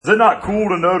Is it not cool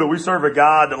to know that we serve a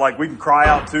God that like we can cry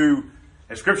out to,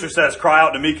 and Scripture says, cry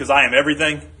out to me because I am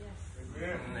everything?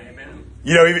 Amen.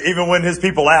 You know, even when his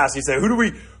people ask, he said, who do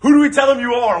we tell them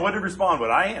you are? And what did he respond with?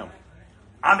 I am.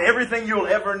 I'm everything you'll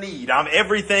ever need. I'm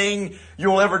everything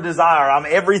you'll ever desire. I'm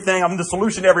everything. I'm the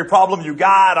solution to every problem you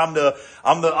got. I'm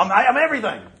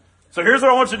everything. So here's what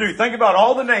I want you to do. Think about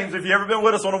all the names. If you've ever been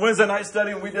with us on a Wednesday night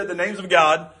study and we did the names of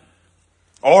God,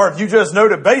 or if you just know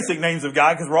the basic names of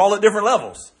God, because we're all at different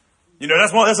levels. You know,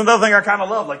 that's another thing I kind of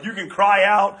love. Like you can cry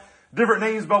out different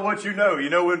names by what you know.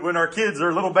 You know, when our kids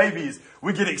are little babies,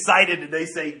 we get excited that they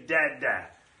say, Dad, Dad.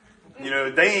 You know,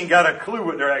 they ain't got a clue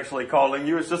what they're actually calling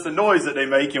you. It's just a noise that they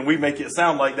make, and we make it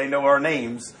sound like they know our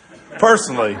names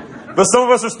personally. But some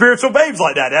of us are spiritual babes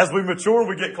like that. As we mature and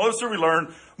we get closer, we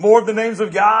learn more of the names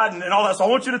of God and all that. So I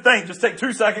want you to think, just take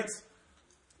 2 seconds.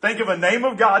 Think of a name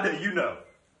of God that you know.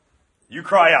 You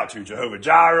cry out to Jehovah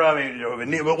Jireh, Jehovah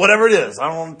Nissi, whatever it is. I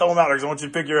don't want to throw them out there because I want you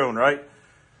to pick your own, right?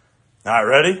 All right,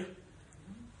 ready?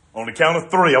 On the count of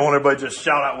 3, I want everybody to just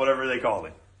shout out whatever they call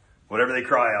him. Whatever they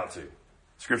cry out to.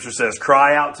 Scripture says,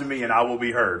 cry out to me and I will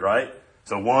be heard, right?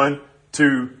 So 1,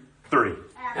 2, 3.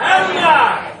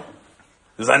 Adonai!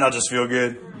 Does that not just feel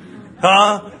good?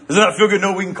 Huh? Does it not feel good to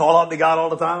know we can call out to God all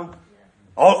the time?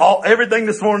 Everything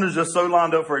this morning is just so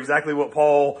lined up for exactly what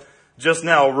Paul just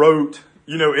now wrote,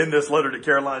 you know, in this letter that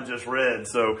Caroline just read.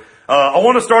 So I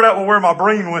want to start out with where my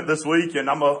brain went this week, and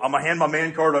I'm gonna hand my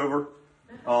man card over.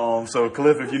 So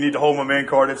Cliff, if you need to hold my man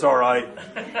card, it's all right.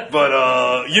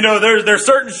 But you know, there's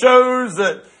certain shows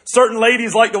that certain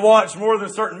ladies like to watch more than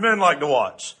certain men like to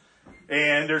watch,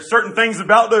 and there's certain things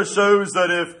about those shows that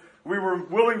if we were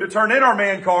willing to turn in our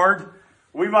man card,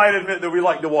 we might admit that we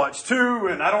like to watch too.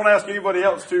 And I don't ask anybody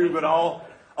else to, but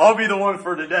I'll be the one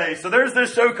for today. So there's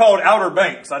this show called Outer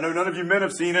Banks. I know none of you men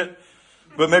have seen it,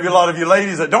 but maybe a lot of you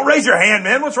ladies. Don't raise your hand,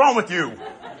 man. What's wrong with you?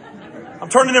 I'm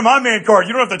turning in my man card.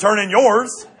 You don't have to turn in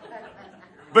yours.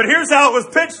 But here's how it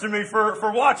was pitched to me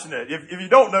for watching it. If you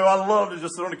don't know, I love to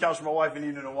just sit on the couch with my wife in the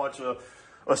evening and watch a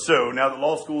show. Now that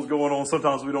law school's going on,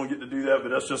 sometimes we don't get to do that, but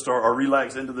that's just our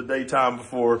relax into the daytime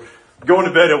before going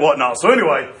to bed and whatnot. So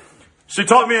anyway, she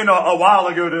taught me a while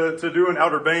ago to do an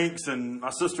Outer Banks, and my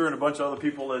sister and a bunch of other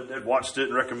people had watched it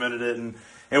and recommended it. And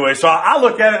anyway, so I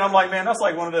look at it and I'm like, man, that's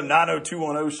like one of them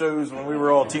 90210 shows when we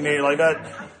were all teenagers like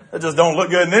that. That just don't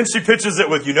look good. And then she pitches it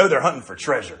with, they're hunting for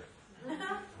treasure.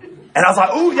 And I was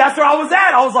like, ooh, that's where I was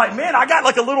at. I was like, man, I got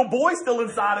like a little boy still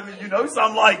inside of me, So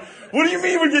I'm like, what do you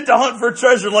mean we get to hunt for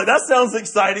treasure? Like, that sounds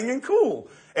exciting and cool.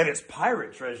 And it's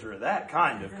pirate treasure of that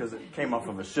kind of, because it came off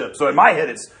of a ship. So in my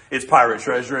head, it's pirate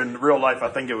treasure. In real life, I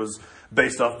think it was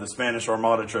based off the Spanish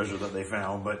Armada treasure that they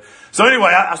found. But so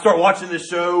anyway, I start watching this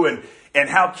show and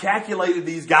how calculated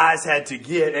these guys had to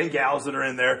get, and gals that are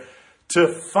in there, to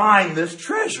find this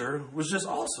treasure was just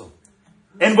awesome.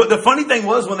 But the funny thing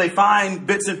was, when they find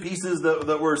bits and pieces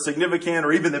that were significant,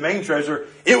 or even the main treasure,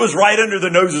 it was right under the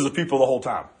noses of people the whole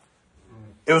time.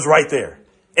 It was right there.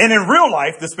 And in real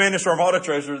life, the Spanish Armada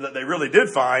treasure that they really did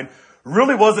find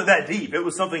really wasn't that deep. It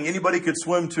was something anybody could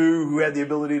swim to who had the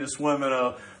ability to swim in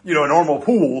a normal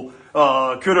pool,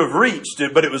 could have reached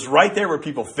it. But it was right there where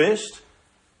people fished.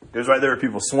 It was right there where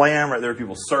people swam, right there where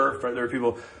people surfed, right there where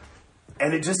people...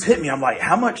 And it just hit me. I'm like,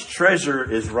 how much treasure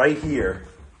is right here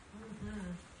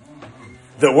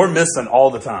that we're missing all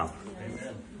the time?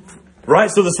 Right?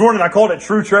 So this morning I called it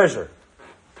True Treasure.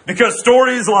 Because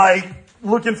stories like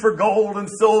looking for gold and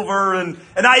silver, and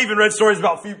I even read stories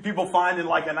about people finding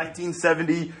like a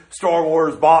 1970 Star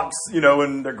Wars box,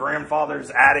 in their grandfather's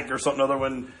attic or something other,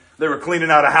 when they were cleaning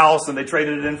out a house and they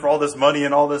traded it in for all this money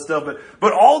and all this stuff.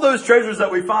 But all those treasures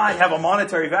that we find have a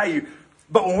monetary value.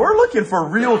 But when we're looking for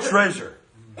real treasure,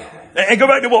 and go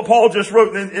back to what Paul just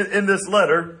wrote in this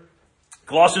letter,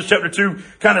 Colossians chapter 2,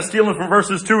 kind of stealing from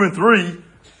verses 2 and 3,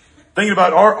 thinking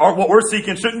about what we're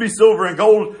seeking shouldn't be silver and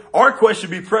gold. Our quest should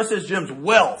be precious gems,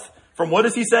 wealth. From what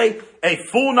does he say? A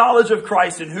full knowledge of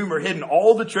Christ, in whom are hidden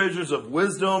all the treasures of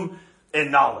wisdom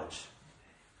and knowledge.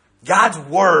 God's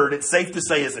word, it's safe to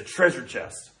say, is a treasure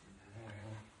chest.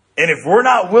 And if we're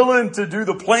not willing to do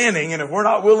the planning, and if we're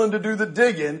not willing to do the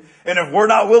digging, and if we're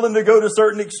not willing to go to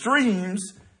certain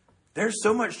extremes, there's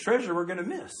so much treasure we're going to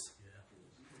miss.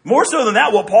 More so than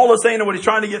that, what Paul is saying and what he's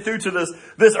trying to get through to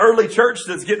this early church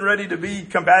that's getting ready to be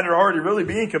combated, or already really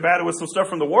being combated with some stuff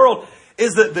from the world,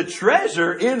 is that the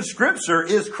treasure in Scripture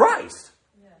is Christ.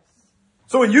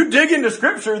 So when you dig into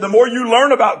Scripture, the more you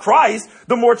learn about Christ,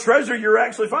 the more treasure you're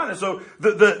actually finding. So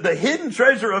the hidden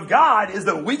treasure of God is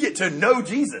that we get to know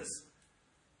Jesus.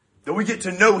 That we get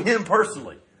to know Him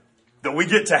personally. That we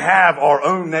get to have our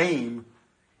own name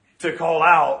to call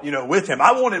out, with Him.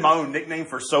 I wanted my own nickname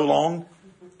for so long.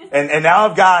 And now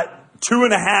I've got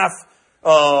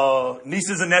 2.5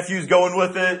 nieces and nephews going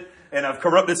with it. And I've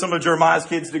corrupted some of Jeremiah's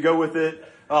kids to go with it.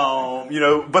 But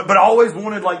I always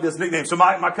wanted like this nickname. So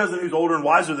my cousin who's older and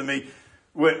wiser than me,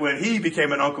 when he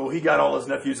became an uncle, he got all his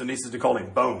nephews and nieces to call him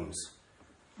Bones.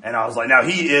 And I was like, now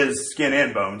he is skin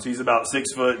and bones. He's about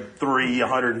 6'3",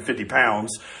 150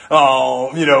 pounds. So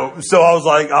I was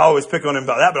like, I always pick on him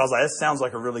about that, but I was like, that sounds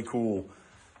like a really cool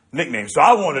nickname. So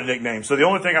I wanted a nickname. So the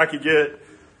only thing I could get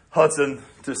Hudson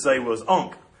to say was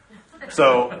Unk.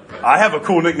 So I have a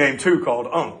cool nickname too called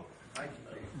Unk.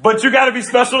 But you got to be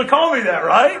special to call me that,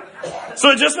 right? So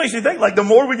it just makes me think, like, the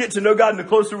more we get to know God and the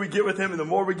closer we get with Him and the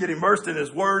more we get immersed in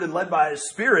His Word and led by His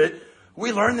Spirit,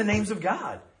 we learn the names of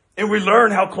God. And we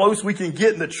learn how close we can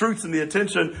get in the truths and the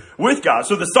attention with God.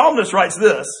 So the psalmist writes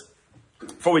this,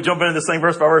 before we jump into this thing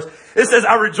verse by verse. It says,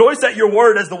 I rejoice at your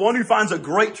word as the one who finds a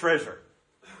great treasure.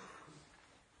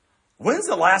 When's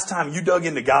the last time you dug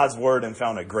into God's word and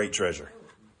found a great treasure?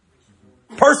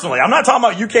 Personally, I'm not talking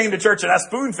about you came to church and I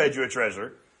spoon-fed you a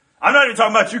treasure. I'm not even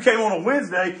talking about you came on a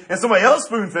Wednesday and somebody else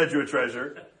spoon-fed you a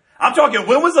treasure. I'm talking,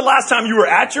 when was the last time you were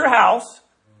at your house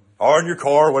or in your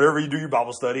car, whatever you do, your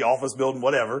Bible study, office building,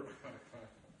 whatever,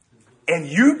 and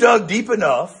you dug deep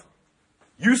enough,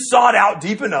 you sought out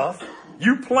deep enough,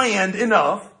 you planned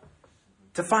enough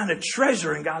to find a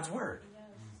treasure in God's word.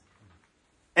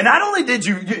 And not only did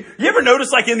you ever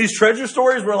notice like in these treasure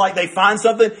stories where like they find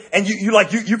something and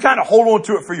you kind of hold on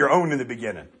to it for your own in the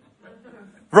beginning.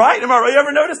 Right? Am I right? You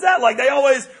ever notice that? Like they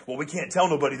always, well, we can't tell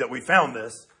nobody that we found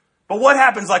this. But what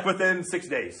happens like within 6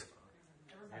 days?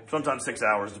 Sometimes 6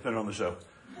 hours, depending on the show.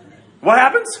 What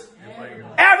happens?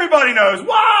 Everybody knows.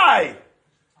 Why?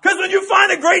 Because when you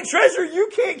find a great treasure, you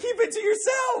can't keep it to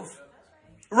yourself.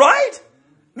 Right?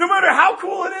 No matter how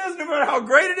cool it is, no matter how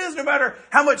great it is, no matter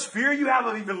how much fear you have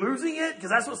of even losing it, because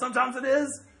that's what sometimes it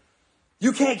is,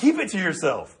 you can't keep it to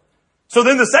yourself. So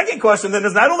then the second question then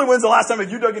is not only when's the last time that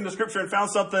you dug into Scripture and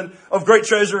found something of great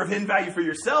treasure, of hidden value for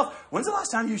yourself, when's the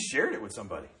last time you shared it with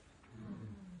somebody?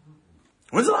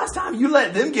 When's the last time you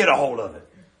let them get a hold of it?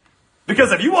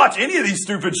 Because if you watch any of these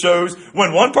stupid shows,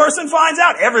 when one person finds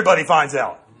out, everybody finds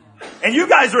out. And you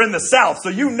guys are in the South, so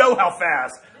you know how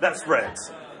fast that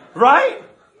spreads. Right?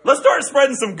 Let's start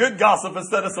spreading some good gossip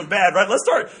instead of some bad, right? Let's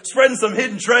start spreading some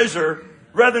hidden treasure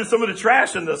rather than some of the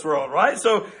trash in this world, right?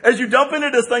 So as you dump into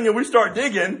this thing and we start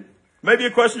digging, maybe a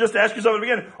question just to ask yourself at the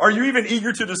beginning, are you even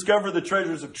eager to discover the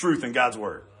treasures of truth in God's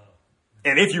word?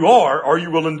 And if you are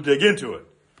you willing to dig into it?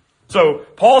 So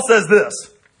Paul says this,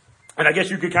 and I guess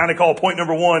you could kind of call point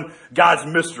number 1, God's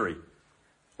mystery,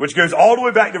 which goes all the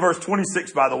way back to verse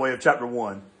 26, by the way, of chapter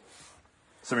 1.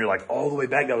 Some of you are like, all the way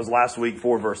back, that was last week,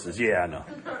 4 verses. Yeah, I know.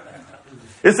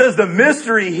 It says, the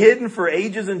mystery hidden for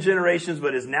ages and generations,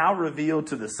 but is now revealed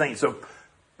to the saints. So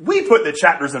we put the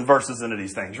chapters and verses into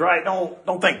these things, right?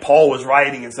 Don't think Paul was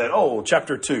writing and said, oh,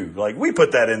 chapter 2. Like, we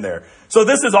put that in there. So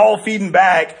this is all feeding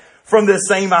back from this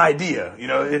same idea. You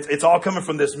know, it's all coming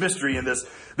from this mystery and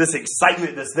this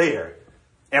excitement that's there.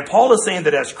 And Paul is saying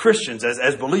that as Christians,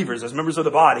 as believers, as members of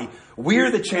the body, we're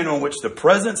the channel in which the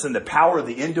presence and the power of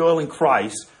the indwelling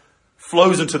Christ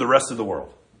flows into the rest of the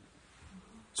world.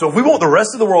 So if we want the rest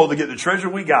of the world to get the treasure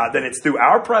we got, then it's through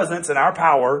our presence and our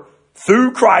power,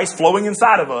 through Christ flowing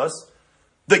inside of us,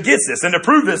 that gets this. And to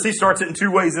prove this, he starts it in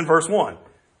 2 ways in verse 1.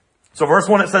 So verse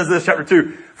 1, it says this, chapter 2.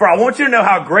 For I want you to know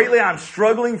how greatly I'm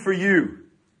struggling for you.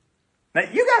 Now,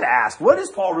 you got to ask, what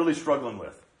is Paul really struggling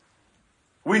with?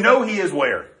 We know he is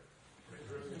where?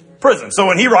 Prison. So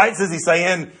when he writes, is he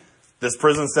saying this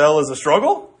prison cell is a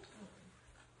struggle?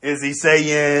 Is he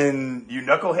saying you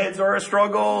knuckleheads are a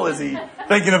struggle? Is he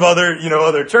thinking of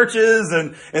other churches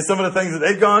and some of the things that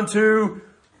they've gone to?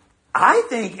 I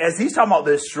think as he's talking about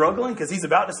this struggling, because he's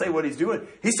about to say what he's doing,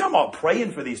 he's talking about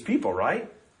praying for these people,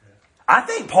 right? I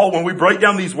think Paul, when we break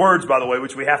down these words, by the way,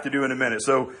 which we have to do in a minute.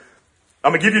 So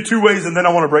I'm going to give you 2 ways and then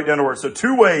I want to break down the words. So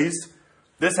 2 ways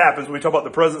this happens when we talk about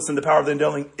the presence and the power of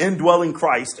the indwelling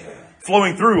Christ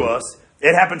flowing through us.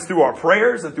 It happens through our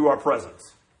prayers and through our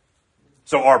presence.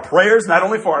 So our prayers, not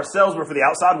only for ourselves, but for the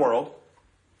outside world,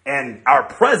 and our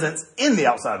presence in the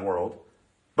outside world,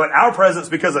 but our presence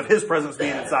because of his presence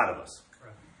being inside of us.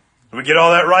 Did we get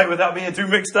all that right without being too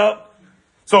mixed up?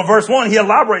 So verse 1, he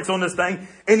elaborates on this thing,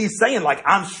 and he's saying, like,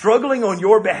 I'm struggling on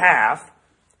your behalf.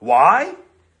 Why?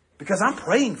 Because I'm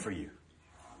praying for you.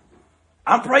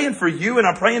 I'm praying for you, and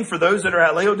I'm praying for those that are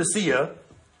at Laodicea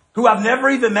who I've never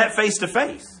even met face to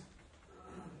face.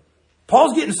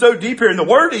 Paul's getting so deep here, and the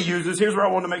word he uses, here's where I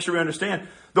want to make sure we understand.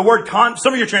 The word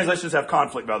some of your translations have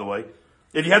conflict, by the way.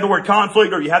 If you have the word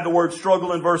conflict or you have the word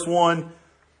struggle in verse 1,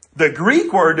 the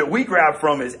Greek word that we grab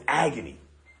from is agony.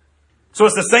 So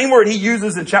it's the same word he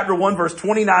uses in chapter 1, verse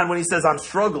 29 when he says, I'm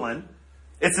struggling.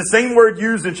 It's the same word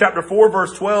used in chapter 4,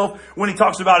 verse 12 when he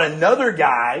talks about another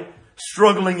guy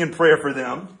struggling in prayer for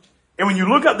them. And when you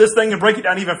look up this thing and break it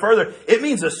down even further, it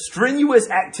means a strenuous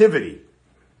activity,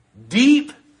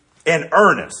 deep and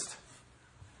earnest.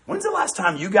 When's the last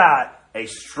time you got a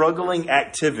struggling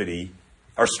activity,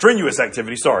 or strenuous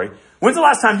activity, sorry. When's the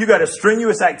last time you got a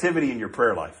strenuous activity in your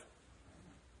prayer life?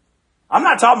 I'm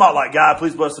not talking about like, God,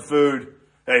 please bless the food.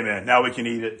 Amen. Now we can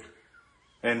eat it.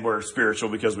 And we're spiritual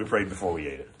because we prayed before we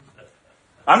ate it.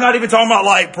 I'm not even talking about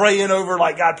like praying over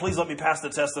like, God, please let me pass the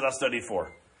test that I studied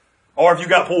for. Or if you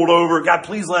got pulled over, God,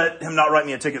 please let him not write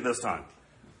me a ticket this time.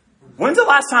 When's the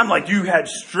last time like you had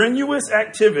strenuous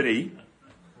activity?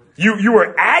 You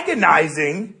were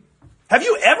agonizing. Have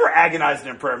you ever agonized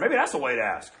in prayer? Maybe that's the way to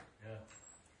ask. Yeah.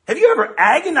 Have you ever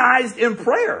agonized in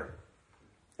prayer?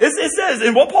 It says,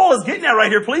 and what Paul is getting at right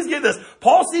here, please get this.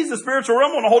 Paul sees the spiritual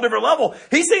realm on a whole different level.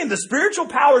 He's saying the spiritual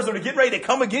powers that are getting ready to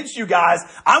come against you guys,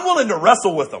 I'm willing to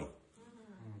wrestle with them.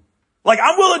 Like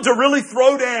I'm willing to really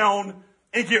throw down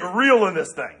and get real in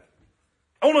this thing.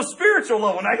 On a spiritual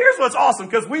level. Now here's what's awesome,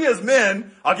 because we as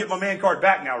men, I'll get my man card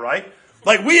back now, right?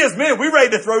 Like we as men, we're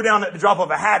ready to throw down at the drop of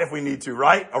a hat if we need to,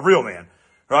 right? A real man,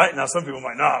 right? Now some people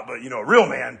might not, but a real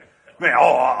man,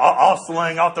 I'll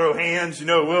sling, I'll throw hands,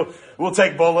 we'll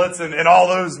take bullets and all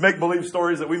those make-believe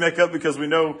stories that we make up because we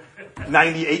know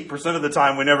 98% of the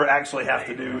time we never actually have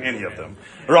to do any of them,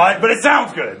 right? But it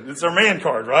sounds good. It's our man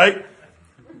card, right?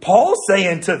 Paul's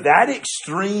saying to that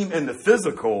extreme in the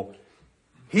physical,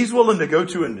 he's willing to go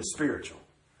to in the spiritual.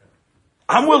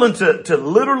 I'm willing to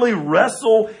literally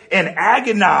wrestle and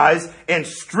agonize and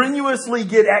strenuously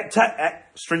get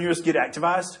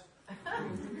activized.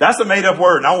 That's a made up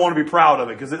word, and I want to be proud of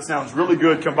it because it sounds really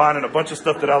good combining a bunch of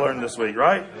stuff that I learned this week,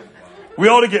 right? We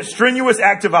ought to get strenuous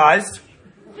activized.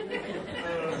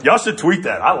 Y'all should tweet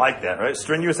that. I like that, right?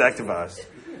 Strenuous activized.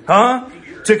 Huh?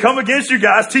 To come against you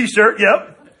guys, t-shirt,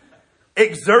 yep.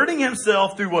 Exerting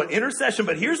himself through what? Intercession.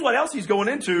 But here's what else he's going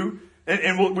into,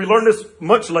 and we learn this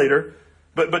much later,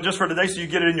 but just for today so you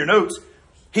get it in your notes.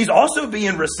 He's also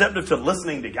being receptive to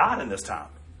listening to God in this time.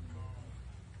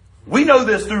 We know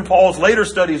this through Paul's later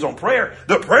studies on prayer.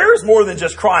 That prayer is more than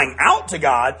just crying out to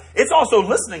God. It's also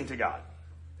listening to God.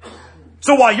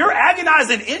 So while you're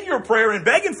agonizing in your prayer and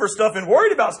begging for stuff and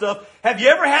worried about stuff, have you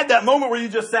ever had that moment where you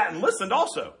just sat and listened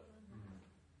also?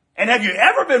 And have you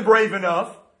ever been brave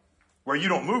enough where you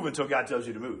don't move until God tells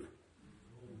you to move?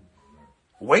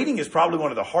 Waiting is probably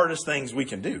one of the hardest things we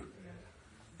can do.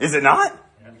 Is it not?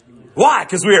 Why?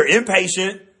 Because we are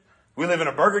impatient. We live in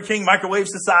a Burger King microwave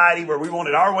society where we want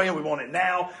it our way and we want it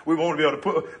now. We want to be able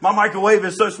to put, my microwave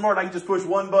is so smart I can just push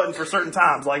one button for certain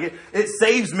times. Like it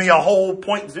saves me a whole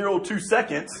 0.02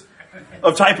 seconds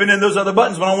of typing in those other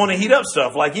buttons when I want to heat up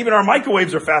stuff. Like even our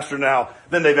microwaves are faster now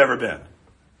than they've ever been.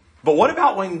 But what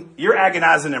about when you're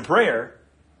agonizing in prayer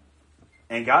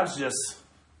and God's just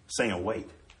saying, wait,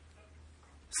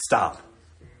 stop,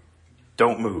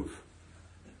 don't move.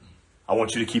 I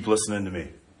want you to keep listening to me.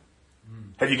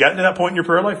 Have you gotten to that point in your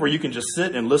prayer life where you can just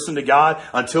sit and listen to God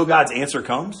until God's answer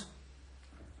comes?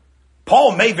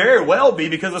 Paul may very well be,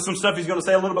 because of some stuff he's going to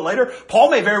say a little bit later, Paul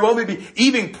may very well be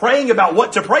even praying about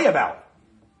what to pray about.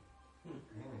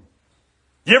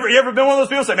 You ever been one of those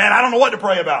people who say, man, I don't know what to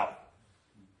pray about?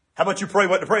 How about you pray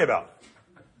what to pray about?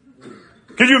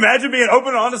 Could you imagine being open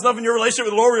and honest enough in your relationship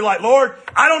with the Lord where you're like, Lord,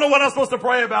 I don't know what I'm supposed to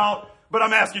pray about, but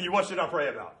I'm asking you, what should I pray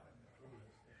about?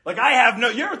 Like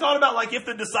you ever thought about like if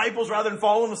the disciples, rather than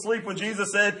falling asleep when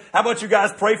Jesus said, how about you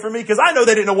guys pray for me? Because I know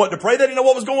they didn't know what to pray. They didn't know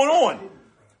what was going on.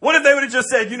 What if they would have just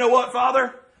said, you know what,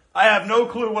 Father? I have no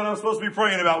clue what I'm supposed to be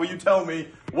praying about. Will you tell me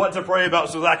what to pray about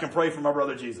so that I can pray for my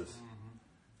brother Jesus?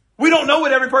 We don't know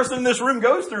what every person in this room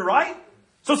goes through, right?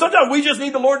 So sometimes we just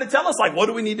need the Lord to tell us, like, what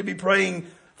do we need to be praying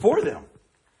for them?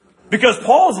 Because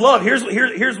Paul's love,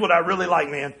 here's what I really like,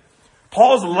 man.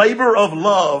 Paul's labor of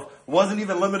love wasn't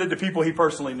even limited to people he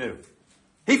personally knew.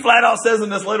 He flat out says in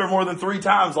this letter more than 3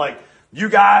 times, like, you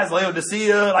guys,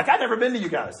 Laodicea, like, I've never been to you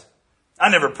guys. I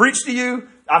never preached to you.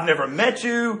 I've never met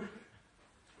you.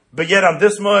 But yet I'm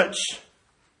this much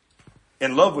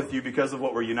in love with you because of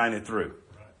what we're united through.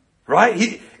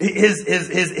 Right?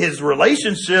 His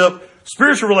relationship,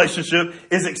 spiritual relationship,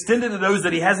 is extended to those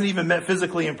that he hasn't even met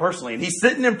physically and personally. And he's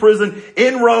sitting in prison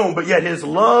in Rome, but yet his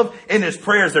love and his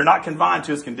prayers, they're not confined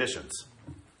to his conditions.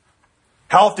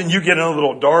 How often you get in a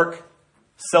little dark,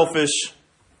 selfish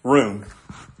room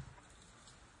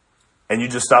and you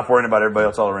just stop worrying about everybody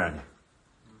else all around you?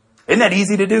 Isn't that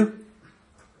easy to do?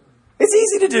 It's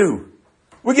easy to do.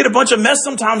 We get a bunch of mess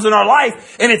sometimes in our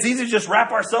life, and it's easy to just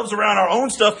wrap ourselves around our own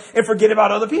stuff and forget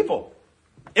about other people.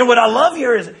 And what I love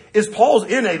here is Paul's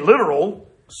in a literal,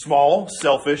 small,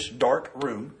 selfish, dark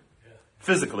room,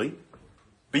 physically.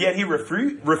 But yet he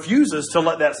refuses to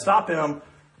let that stop him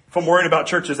from worrying about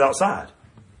churches outside.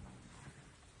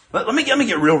 Let me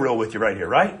get real with you right here,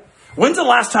 right? When's the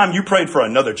last time you prayed for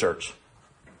another church?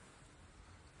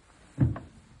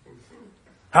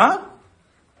 Huh?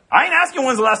 I ain't asking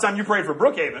when's the last time you prayed for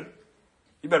Brookhaven.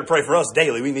 You better pray for us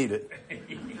daily. We need it.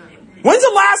 When's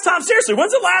the last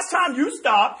time you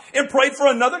stopped and prayed for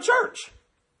another church?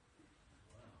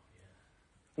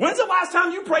 When's the last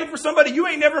time you prayed for somebody you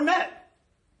ain't never met?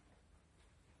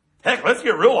 Heck, let's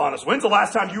get real honest. When's the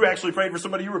last time you actually prayed for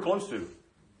somebody you were close to?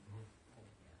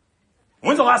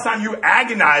 When's the last time you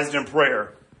agonized in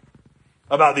prayer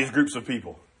about these groups of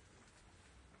people?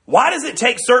 Why does it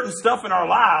take certain stuff in our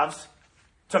lives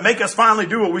to make us finally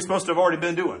do what we're supposed to have already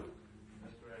been doing?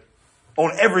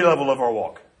 On every level of our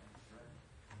walk.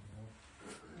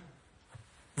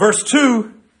 Verse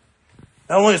 2,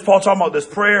 not only is Paul talking about this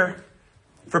prayer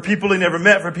for people he never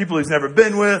met, for people he's never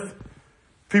been with,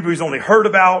 people he's only heard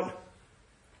about.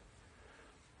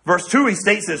 Verse 2, he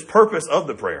states his purpose of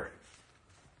the prayer.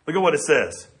 Look at what it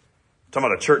says. Talking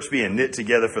about a church being knit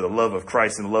together for the love of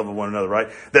Christ and the love of one another, right?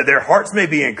 That their hearts may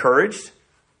be encouraged.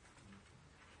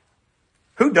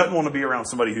 Who doesn't want to be around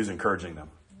somebody who's encouraging them?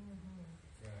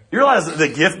 You realize the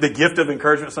gift of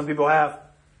encouragement some people have?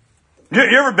 You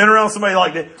ever been around somebody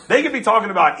like that? They could be talking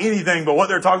about anything, but what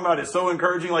they're talking about is so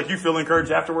encouraging, like you feel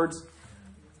encouraged afterwards.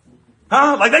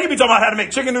 Huh? Like they could be talking about how to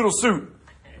make chicken noodle soup.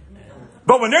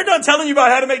 But when they're done telling you about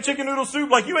how to make chicken noodle soup,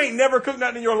 like you ain't never cooked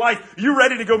nothing in your life, you're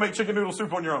ready to go make chicken noodle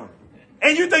soup on your own.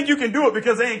 And you think you can do it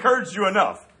because they encouraged you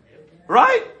enough.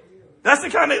 Right? That's the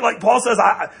kind of, like Paul says,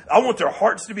 I want their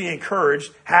hearts to be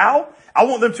encouraged. How? I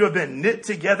want them to have been knit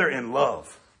together in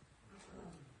love.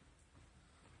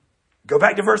 Go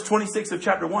back to verse 26 of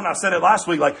chapter 1. I said it last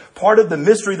week. Like part of the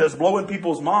mystery that's blowing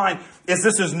people's mind is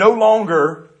this is no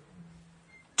longer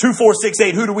 2, 4, 6,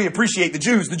 8. Who do we appreciate? The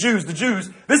Jews, the Jews, the Jews.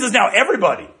 This is now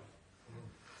everybody.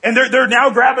 And they're now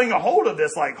grabbing a hold of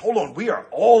this. Like, hold on, we are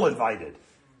all invited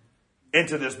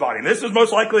into this body. And this is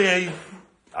most likely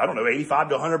 85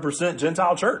 to 100%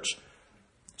 Gentile church.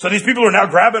 So these people are now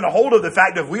grabbing a hold of the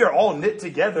fact that we are all knit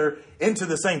together into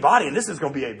the same body. And this is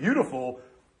going to be a beautiful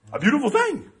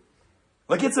thing.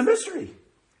 Like it's a mystery.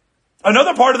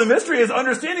 Another part of the mystery is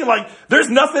understanding like there's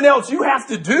nothing else you have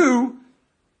to do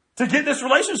to get this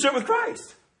relationship with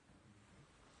Christ.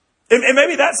 And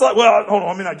maybe that's like, well, hold on,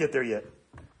 let me not get there yet.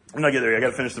 I got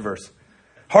to finish the verse.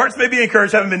 Hearts may be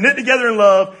encouraged, having been knit together in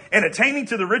love and attaining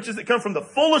to the riches that come from the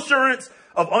full assurance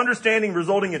of understanding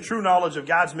resulting in true knowledge of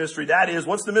God's mystery. That is,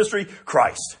 what's the mystery?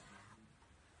 Christ.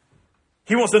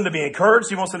 He wants them to be encouraged.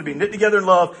 He wants them to be knit together in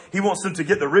love. He wants them to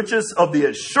get the riches of the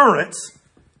assurance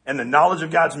and the knowledge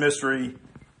of God's mystery,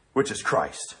 which is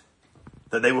Christ.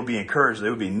 That they will be encouraged. They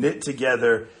will be knit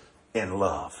together in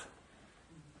love.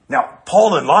 Now,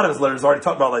 Paul in a lot of his letters already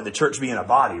talked about like the church being a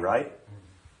body, right?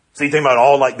 So you think about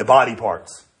all like the body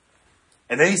parts.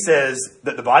 And then he says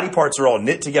that the body parts are all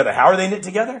knit together. How are they knit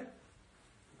together?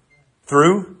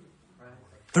 Through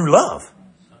love.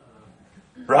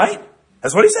 Right?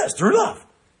 That's what he says. Through love.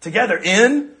 Together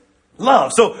in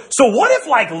love. So what if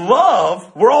like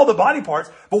love, we're all the body parts,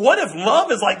 but what if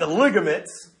love is like the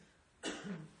ligaments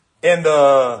and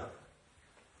the,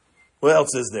 what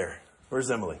else is there? Where's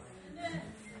Emily?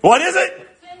 What is it?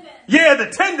 Yeah, the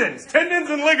tendons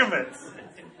and ligaments.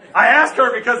 I asked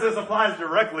her because this applies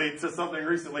directly to something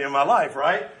recently in my life,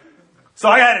 right? So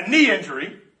I had a knee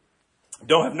injury.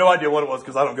 Don't have no idea what it was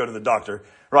because I don't go to the doctor,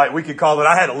 right? We could call it,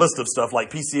 I had a list of stuff like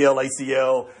PCL,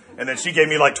 ACL, and then she gave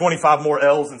me like 25 more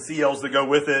L's and CL's to go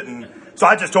with it. And so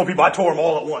I just told people I tore them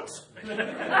all at once. You're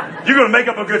going to make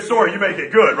up a good story, you make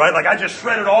it good, right? Like I just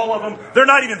shredded all of them. They're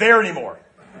not even there anymore,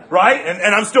 right?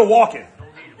 And I'm still walking.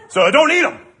 So I don't need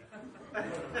them.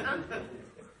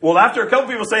 Well, after a couple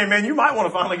people saying, man, you might want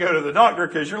to finally go to the doctor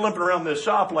because you're limping around this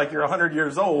shop like you're 100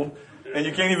 years old and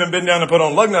you can't even bend down and put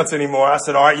on lug nuts anymore. I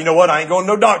said, all right, you know what? I ain't going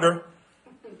to no doctor.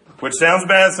 Which sounds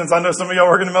bad since I know some of y'all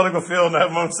work in the medical field and I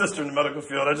have my own sister in the medical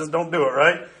field. I just don't do it,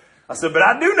 right? I said, but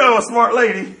I do know a smart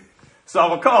lady, so I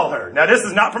will call her. Now, this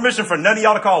is not permission for none of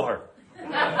y'all to call her.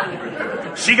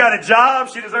 She got a job.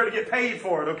 She deserved to get paid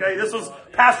for it, okay? This was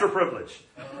pastor privilege.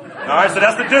 All right, so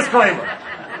that's the disclaimer.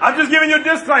 I'm just giving you a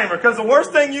disclaimer because the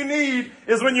worst thing you need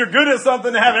is when you're good at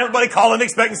something to have everybody calling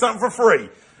expecting something for free.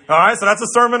 All right, so that's a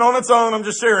sermon on its own. I'm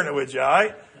just sharing it with you, all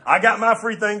right? I got my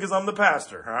free thing because I'm the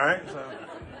pastor, all right? So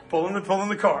pulling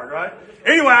the card, right?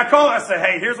 Anyway, I call her. I say,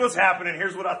 hey, here's what's happening.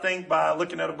 Here's what I think by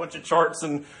looking at a bunch of charts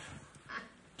and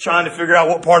trying to figure out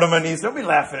what part of my knees. Don't be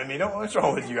laughing at me. What's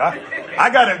wrong with you? I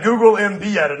got a Google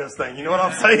MD out of this thing. You know what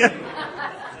I'm saying?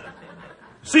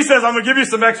 She says, I'm going to give you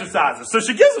some exercises. So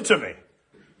she gives it to me.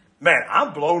 Man,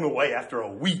 I'm blown away after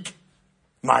a week.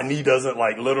 My knee doesn't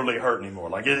literally hurt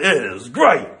anymore. It is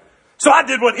great. So I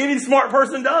did what any smart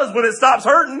person does when it stops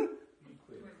hurting.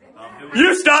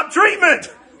 You stop treatment.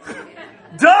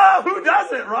 Duh, who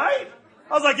doesn't, right?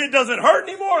 I was like, it doesn't hurt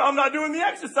anymore. I'm not doing the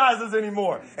exercises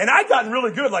anymore. And I'd gotten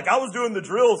really good. I was doing the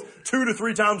drills 2 to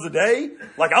 3 times a day.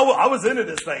 I was into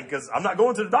this thing because I'm not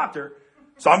going to the doctor.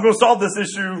 So I'm going to solve this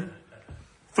issue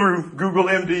through Google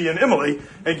MD and Emily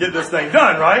and get this thing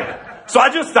done, right? So I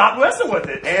just stopped messing with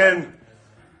it. And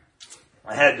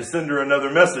I had to send her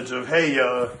another message of, hey,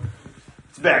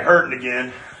 it's back hurting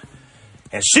again.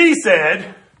 And she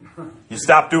said, you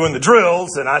stopped doing the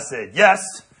drills. And I said, yes.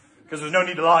 Because there's no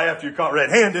need to lie after you're caught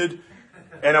red-handed.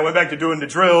 And I went back to doing the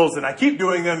drills, and I keep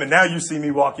doing them, and now you see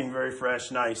me walking very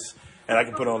fresh, nice, and I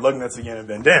can put on lug nuts again and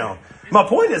bend down. My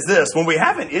point is this: when we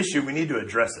have an issue, we need to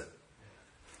address it.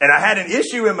 And I had an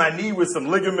issue in my knee with some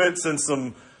ligaments and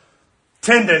some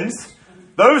tendons,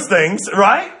 those things,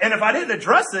 right? And if I didn't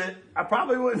address it, I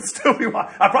probably wouldn't still be.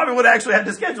 I probably would have actually had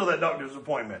to schedule that doctor's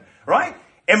appointment, right?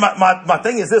 And my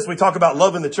thing is this: we talk about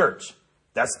love in the church.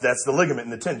 That's the ligament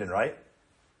and the tendon, right?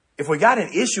 If we got an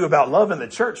issue about love in the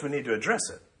church, we need to address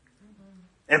it.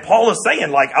 And Paul is saying,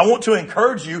 I want to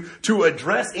encourage you to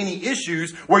address any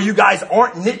issues where you guys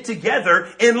aren't knit together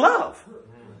in love.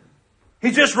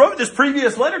 He just wrote this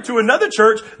previous letter to another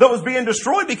church that was being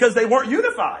destroyed because they weren't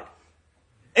unified.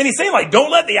 And he's saying,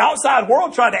 don't let the outside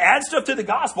world try to add stuff to the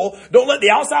gospel. Don't let the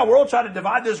outside world try to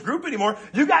divide this group anymore.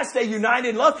 You guys stay united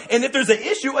in love. And if there's an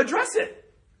issue, address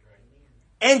it.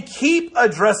 And keep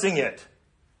addressing it.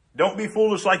 Don't be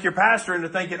foolish like your pastor into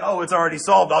thinking, it's already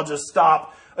solved. I'll just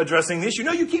stop addressing the issue.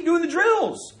 No, you keep doing the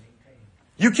drills.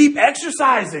 You keep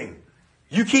exercising.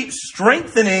 You keep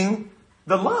strengthening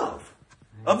the love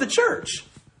of the church.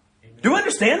 Do you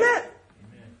understand that?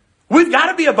 We've got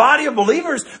to be a body of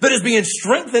believers that is being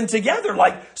strengthened together,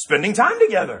 spending time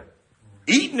together,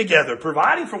 eating together,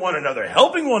 providing for one another,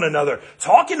 helping one another,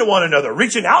 talking to one another,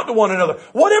 reaching out to one another,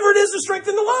 whatever it is to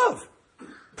strengthen the love,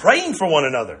 praying for one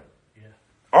another.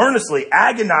 Earnestly,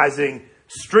 agonizing,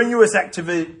 strenuous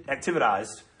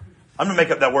activitized. I'm going to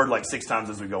make up that word 6 times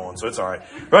as we go on, so it's all right.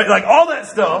 Right? All that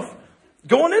stuff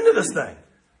going into this thing.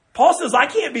 Paul says, I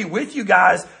can't be with you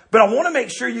guys, but I want to make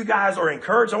sure you guys are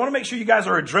encouraged. I want to make sure you guys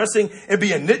are addressing and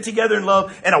being knit together in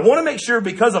love. And I want to make sure,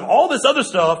 because of all this other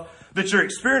stuff, that you're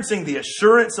experiencing the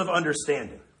assurance of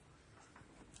understanding.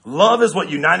 Love is what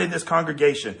united this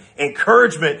congregation.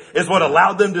 Encouragement is what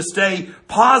allowed them to stay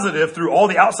positive through all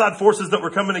the outside forces that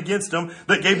were coming against them,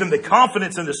 that gave them the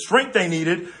confidence and the strength they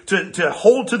needed to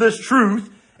hold to this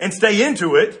truth and stay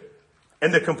into it.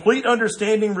 And the complete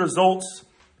understanding results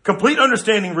from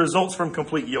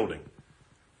complete yielding.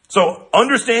 So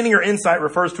understanding or insight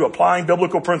refers to applying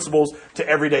biblical principles to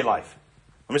everyday life.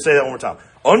 Let me say that one more time.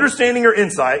 Understanding or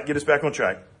insight, get us back on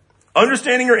track.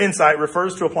 Understanding or insight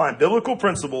refers to applying biblical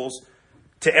principles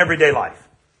to everyday life.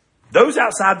 Those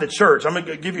outside the church, I'm going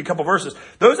to give you a couple verses.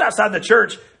 Those outside the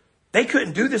church, they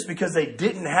couldn't do this because they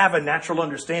didn't have a natural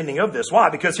understanding of this. Why?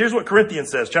 Because here's what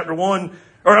Corinthians says, 1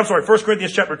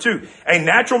 Corinthians chapter 2. A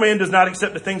natural man does not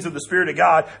accept the things of the Spirit of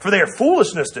God, for they are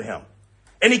foolishness to him.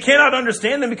 And he cannot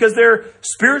understand them because they're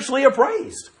spiritually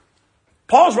appraised.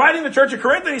 Paul's writing the church of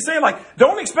Corinth and he's saying,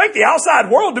 don't expect the outside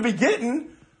world to be getting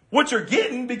what you're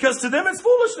getting, because to them it's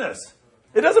foolishness.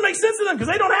 It doesn't make sense to them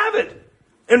because they don't have it.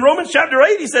 In Romans chapter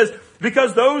 8, he says,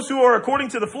 because those who are according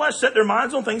to the flesh set their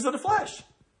minds on things of the flesh.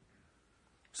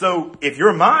 So if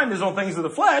your mind is on things of the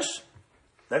flesh,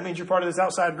 that means you're part of this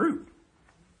outside group.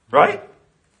 Right?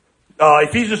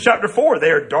 Ephesians chapter 4,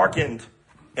 they are darkened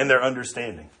in their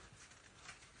understanding.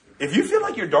 If you feel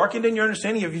like you're darkened in your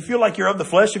understanding, if you feel like you're of the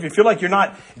flesh, if you feel like you're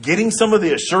not getting some of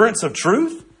the assurance of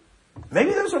truth,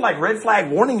 maybe those are red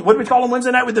flag warning. What do we call them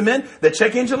Wednesday night with the men? The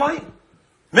check engine light.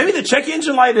 Maybe the check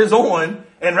engine light is on,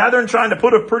 and rather than trying to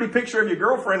put a pretty picture of your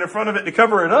girlfriend in front of it to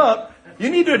cover it up, you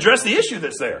need to address the issue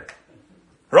that's there.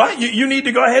 Right? You need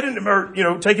to go ahead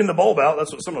and, taking the bulb out.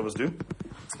 That's what some of us do.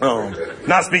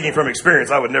 Not speaking from experience.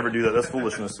 I would never do that. That's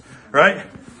foolishness. Right?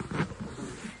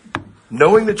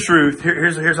 Knowing the truth.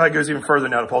 Here's how it goes even further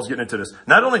now that Paul's getting into this.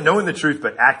 Not only knowing the truth,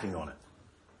 but acting on it.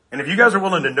 And if you guys are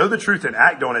willing to know the truth and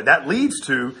act on it, that leads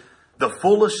to the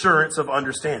full assurance of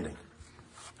understanding.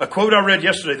 A quote I read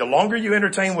yesterday: the longer you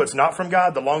entertain what's not from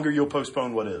God, the longer you'll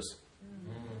postpone what is.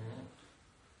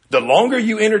 The longer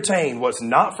you entertain what's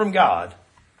not from God,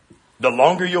 the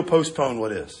longer you'll postpone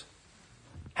what is.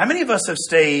 How many of us have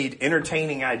stayed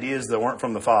entertaining ideas that weren't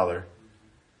from the Father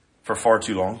for far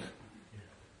too long.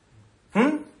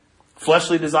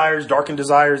 Fleshly desires, darkened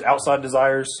desires, outside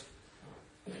desires.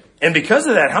 And because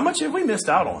of that, how much have we missed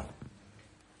out on?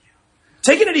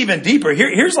 Taking it even deeper,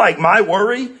 here's like my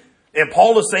worry, and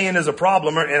Paul is saying is a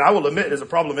problem, and I will admit is a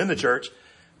problem in the church.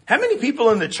 How many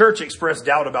people in the church express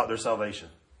doubt about their salvation?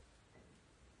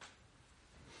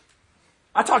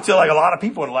 I talked to like a lot of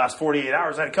people in the last 48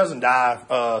 hours. I had a cousin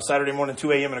die Saturday morning,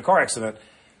 2 a.m. in a car accident.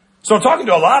 So I'm talking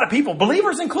to a lot of people,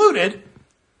 believers included,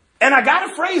 and I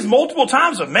got a phrase multiple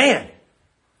times of, man,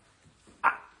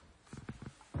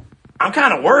 I'm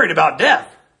kind of worried about death.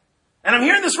 And I'm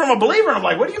hearing this from a believer, and I'm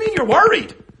like, what do you mean you're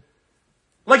worried?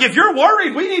 Like, if you're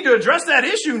worried, we need to address that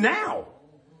issue now.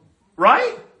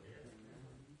 Right?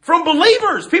 From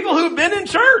believers, people who've been in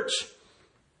church.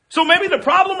 So maybe the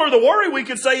problem or the worry we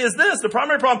could say is this. The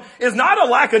primary problem is not a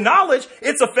lack of knowledge.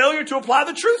 It's a failure to apply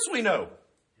the truths we know.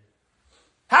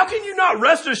 How can you not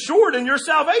rest assured in your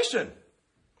salvation?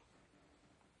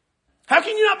 How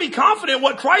can you not be confident in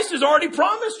what Christ has already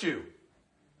promised you?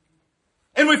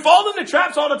 And we fall into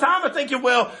traps all the time of thinking,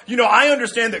 well, I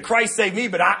understand that Christ saved me,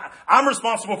 but I'm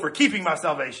responsible for keeping my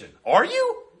salvation. Are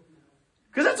you?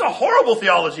 Because that's a horrible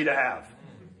theology to have.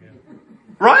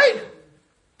 Right?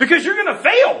 Because you're going to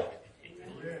fail.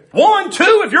 1, 2,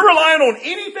 if you're relying on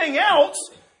anything else,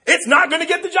 it's not going to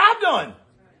get the job done.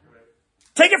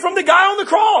 Take it from the guy on the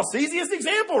cross. Easiest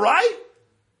example, right?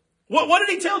 What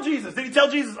did he tell Jesus? Did he tell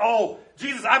Jesus, oh,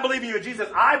 Jesus, I believe in you. Jesus,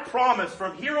 I promise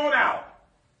from here on out,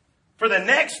 for the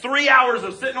next 3 hours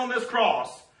of sitting on this cross,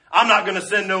 I'm not going to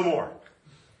sin no more.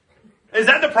 Is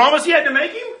that the promise he had to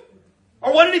make him?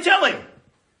 Or what did he tell him?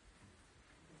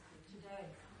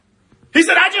 He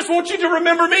said, I just want you to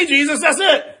remember me, Jesus. That's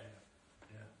it.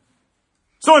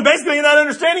 So basically in that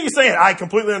understanding, he's saying, I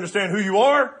completely understand who you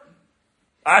are.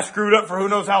 I screwed up for who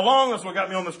knows how long. That's what got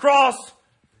me on this cross.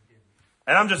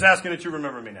 And I'm just asking that you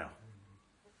remember me now.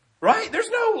 Right? There's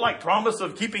no promise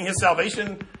of keeping his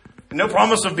salvation. No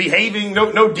promise of behaving.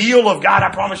 No deal of God, I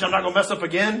promise you I'm not going to mess up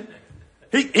again.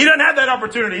 He doesn't have that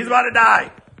opportunity. He's about to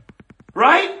die.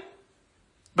 Right?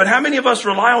 But how many of us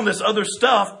rely on this other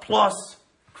stuff plus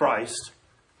Christ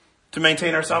to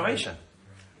maintain our salvation?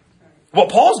 What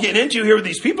Paul's getting into here with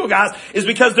these people, guys, is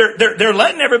because they're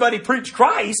letting everybody preach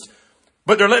Christ,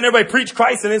 but they're letting everybody preach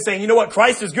Christ and then saying, you know what,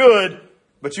 Christ is good,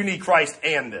 but you need Christ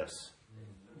and this.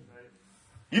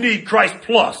 You need Christ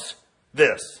plus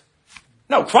this.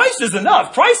 No, Christ is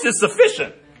enough. Christ is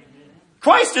sufficient.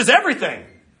 Christ is everything.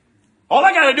 All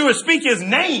I got to do is speak his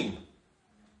name.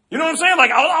 You know what I'm saying?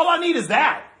 All I need is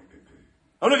that.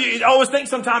 I don't know if you always think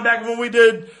sometime back when we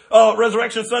did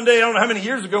Resurrection Sunday, I don't know how many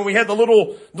years ago, we had the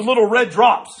little red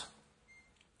drops.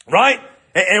 Right?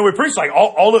 And we preached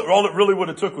all it really would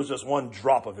have took was just one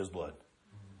drop of his blood.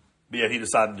 But yet he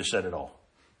decided to shed it all.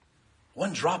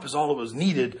 One drop is all that was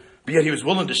needed, but yet he was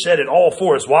willing to shed it all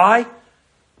for us. Why?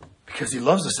 Because he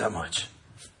loves us that much.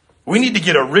 We need to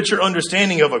get a richer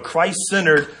understanding of a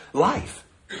Christ-centered life.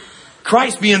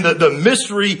 Christ being the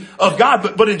mystery of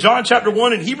God. But in John chapter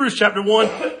 1 and Hebrews chapter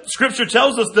 1, Scripture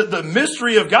tells us that the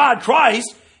mystery of God,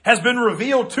 Christ, has been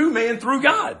revealed to man through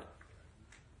God.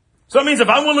 So it means if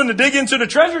I'm willing to dig into the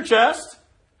treasure chest,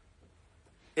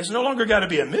 it's no longer got to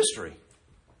be a mystery.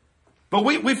 But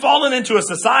we've fallen into a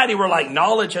society where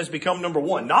knowledge has become number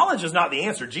one. Knowledge is not the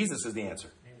answer. Jesus is the answer.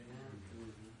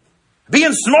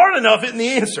 Being smart enough isn't the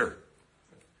answer.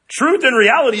 Truth and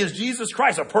reality is Jesus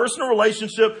Christ, a personal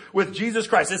relationship with Jesus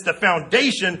Christ. It's the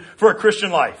foundation for a Christian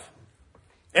life.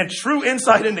 And true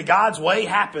insight into God's way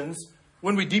happens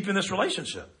when we deepen this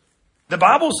relationship. The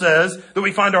Bible says that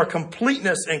we find our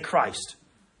completeness in Christ.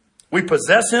 We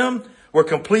possess him, we're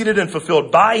completed and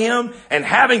fulfilled by him, and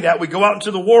having that, we go out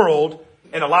into the world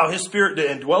and allow his Spirit to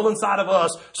indwell inside of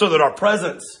us so that our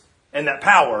presence and that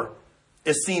power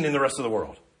is seen in the rest of the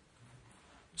world.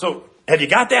 So, have you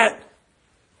got that?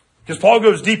 Because Paul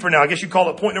goes deeper now. I guess you call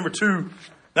it point number 2.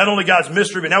 Not only God's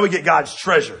mystery, but now we get God's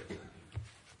treasure.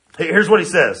 Here's what he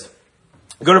says.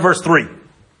 Go to verse 3.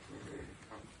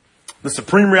 The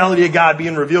supreme reality of God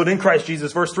being revealed in Christ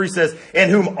Jesus. Verse 3 says, in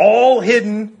whom are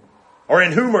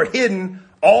hidden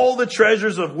all the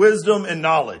treasures of wisdom and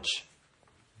knowledge.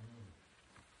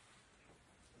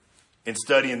 In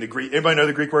studying the Greek. Anybody know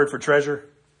the Greek word for treasure?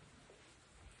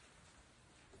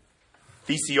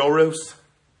 Thesioros.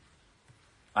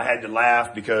 I had to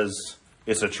laugh because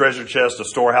it's a treasure chest, a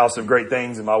storehouse of great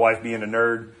things. And my wife being a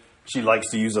nerd, she likes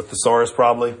to use a thesaurus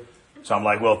probably. So I'm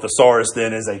like, well, thesaurus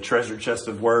then is a treasure chest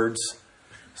of words.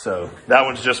 So that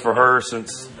one's just for her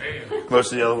since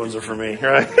most of the other ones are for me,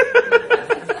 right?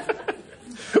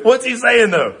 What's he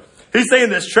saying though? He's saying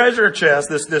this treasure chest,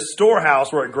 this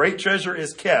storehouse where a great treasure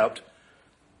is kept,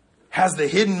 has the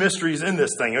hidden mysteries in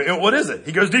this thing. And what is it?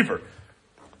 He goes deeper.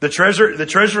 The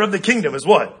treasure of the kingdom is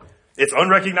what? It's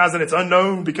unrecognized and it's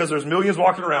unknown because there's millions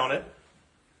walking around it.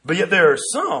 But yet there are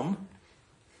some,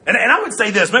 and I would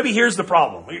say this, maybe here's the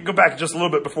problem. We can go back just a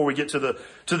little bit before we get to the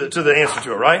answer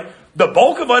to it, right? The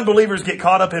bulk of unbelievers get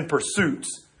caught up in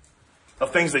pursuits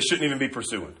of things they shouldn't even be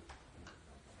pursuing.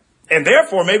 And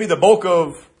therefore, maybe the bulk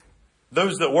of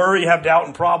those that worry, have doubt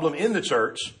and problem in the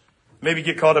church, maybe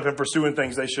get caught up in pursuing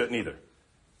things they shouldn't either.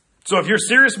 So if you're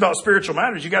serious about spiritual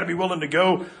matters, you got to be willing to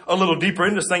go a little deeper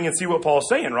in this thing and see what Paul's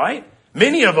saying, right?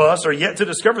 Many of us are yet to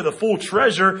discover the full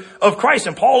treasure of Christ.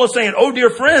 And Paul is saying, oh, dear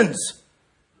friends,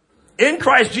 in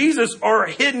Christ Jesus are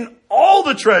hidden all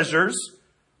the treasures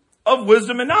of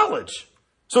wisdom and knowledge.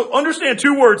 So understand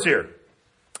two words here.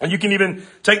 And you can even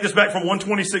take this back from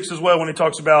 126 as well when he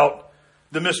talks about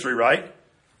the mystery, right?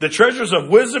 The treasures of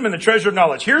wisdom and the treasure of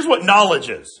knowledge. Here's what knowledge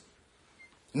is.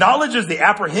 Knowledge is the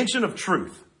apprehension of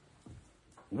truth.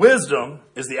 Wisdom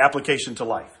is the application to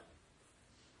life.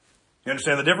 You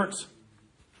understand the difference?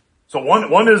 So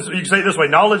one is, you can say it this way,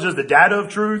 knowledge is the data of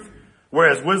truth,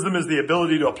 whereas wisdom is the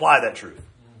ability to apply that truth.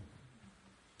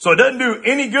 So it doesn't do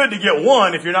any good to get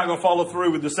one if you're not going to follow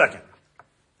through with the second.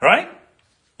 Right?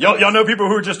 Y'all know people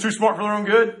who are just too smart for their own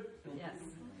good? Yes.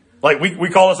 Like we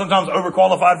call it sometimes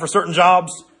overqualified for certain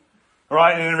jobs.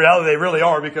 Right? And in reality they really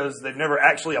are because they've never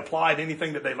actually applied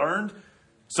anything that they learned.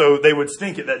 So they would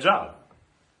stink at that job.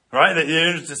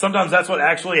 Right? Sometimes that's what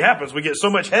actually happens. We get so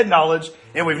much head knowledge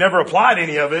and we've never applied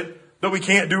any of it that we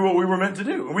can't do what we were meant to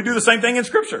do. And we do the same thing in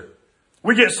Scripture.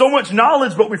 We get so much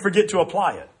knowledge, but we forget to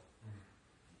apply it.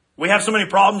 We have so many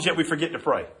problems, yet we forget to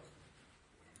pray.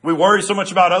 We worry so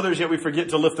much about others, yet we forget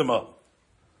to lift them up.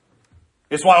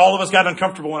 It's why all of us got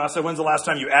uncomfortable when I said, when's the last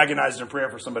time you agonized in prayer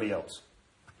for somebody else?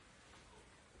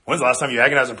 When's the last time you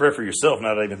agonized in prayer for yourself,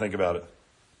 now that I even think about it?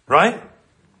 Right?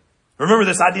 Remember,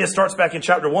 this idea starts back in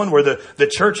chapter 1 where the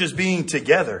church is being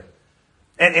together.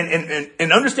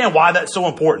 And understand why that's so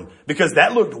important. Because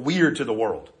that looked weird to the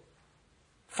world.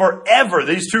 Forever,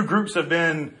 these two groups have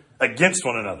been against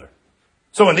one another.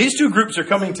 So when these two groups are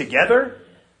coming together,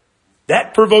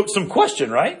 that provokes some question,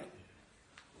 right?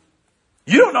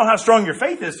 You don't know how strong your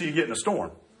faith is till you get in a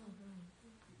storm.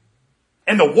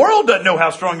 And the world doesn't know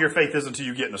how strong your faith is until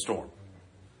you get in a storm.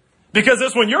 Because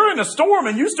it's when you're in a storm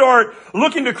and you start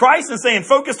looking to Christ and saying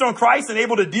focused on Christ and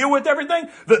able to deal with everything,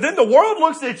 that then the world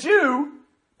looks at you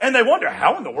and they wonder,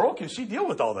 how in the world can she deal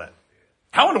with all that?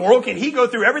 How in the world can he go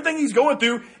through everything he's going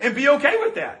through and be okay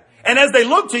with that? And as they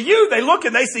look to you, they look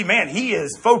and they see, man, he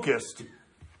is focused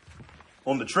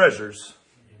on the treasures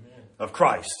of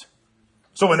Christ.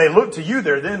 So when they look to you,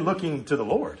 they're then looking to the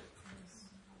Lord.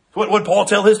 What would Paul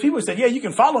tell his people? He said, yeah, you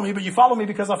can follow me, but you follow me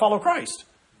because I follow Christ.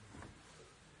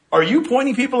 Are you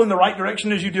pointing people in the right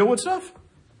direction as you deal with stuff?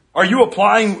 Are you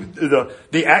applying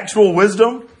the actual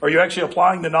wisdom? Are you actually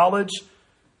applying the knowledge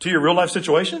to your real life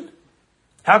situation?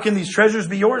 How can these treasures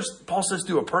be yours? Paul says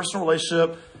through a personal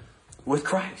relationship with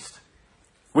Christ.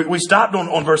 We stopped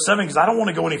on verse 7 because I don't want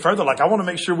to go any further. Like I want to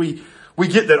make sure we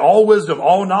get that all wisdom,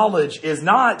 all knowledge is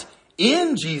not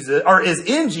in Jesus, or is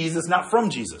in Jesus, not from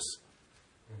Jesus.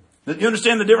 You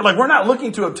understand the difference? Like we're not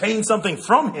looking to obtain something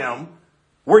from him.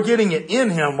 We're getting it in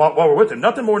him while we're with him.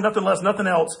 Nothing more, nothing less, nothing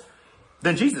else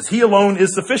than Jesus. He alone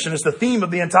is sufficient. It's the theme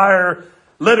of the entire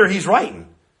letter he's writing.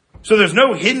 So there's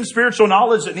no hidden spiritual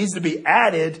knowledge that needs to be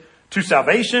added to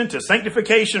salvation, to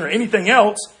sanctification, or anything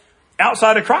else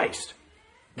outside of Christ.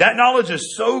 That knowledge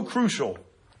is so crucial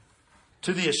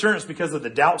to the assurance because of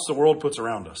the doubts the world puts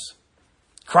around us.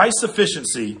 Christ's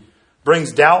sufficiency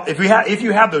brings doubt. If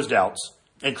you have those doubts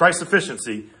and Christ's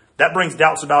sufficiency, that brings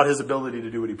doubts about his ability to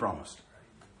do what he promised.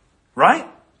 Right?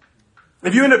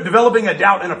 If you end up developing a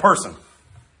doubt in a person,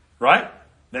 right?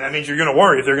 Then that means you're going to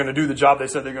worry if they're going to do the job they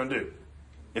said they're going to do.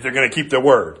 If they're going to keep their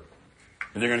word.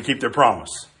 If they're going to keep their promise.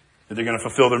 If they're going to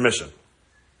fulfill their mission.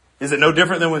 Is it no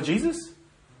different than with Jesus?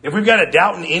 If we've got a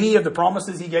doubt in any of the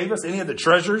promises he gave us, any of the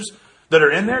treasures that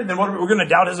are in there, then we're going to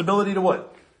doubt his ability to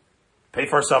what? Pay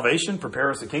for our salvation,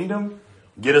 prepare us a kingdom,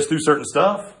 get us through certain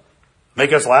stuff,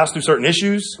 make us last through certain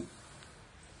issues.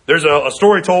 There's a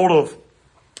story told of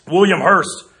William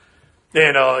Hurst.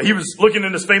 And he was looking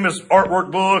in this famous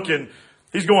artwork book and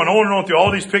he's going on and on through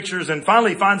all these pictures and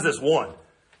finally he finds this one.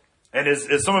 And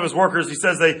as some of his workers, he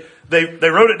says they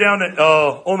wrote it down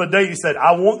on the date. He said,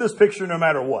 I want this picture no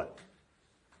matter what.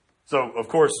 So, of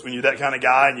course, when you're that kind of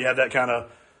guy and you have that kind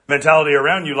of mentality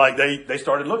around you, like they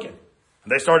started looking.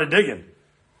 And they started digging.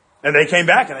 And they came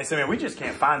back and they said, man, we just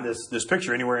can't find this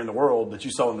picture anywhere in the world that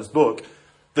you saw in this book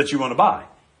that you want to buy.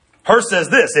 Hurst says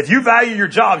this, if you value your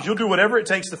jobs, you'll do whatever it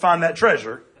takes to find that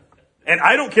treasure. And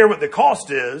I don't care what the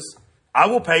cost is, I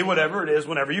will pay whatever it is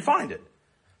whenever you find it.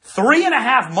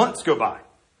 3.5 months go by.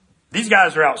 These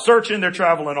guys are out searching. They're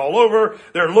traveling all over.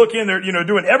 They're looking. They're,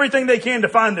 doing everything they can to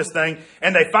find this thing.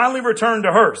 And they finally return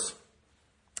to Hurst.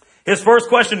 His first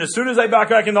question, as soon as they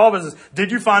back in the office, is,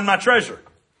 did you find my treasure?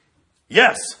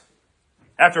 Yes.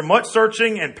 After much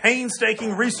searching and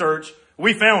painstaking research,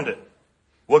 we found it.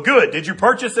 Well, good. Did you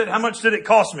purchase it? How much did it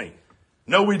cost me?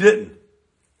 No, we didn't.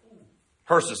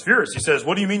 Hurst is furious. He says,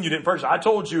 what do you mean you didn't purchase it? I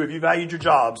told you if you valued your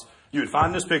jobs, you would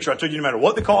find this picture. I told you no matter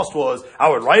what the cost was, I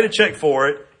would write a check for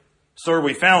it. Sir,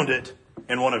 we found it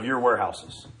in one of your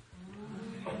warehouses.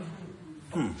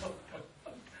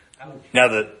 Now,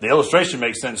 the illustration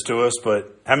makes sense to us,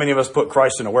 but how many of us put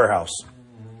Christ in a warehouse?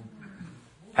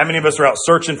 How many of us are out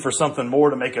searching for something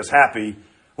more to make us happy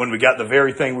when we got the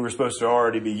very thing we were supposed to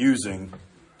already be using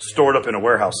stored up in a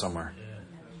warehouse somewhere?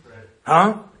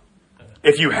 Huh?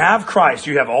 If you have Christ,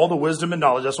 you have all the wisdom and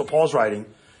knowledge, that's what Paul's writing,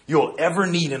 you'll ever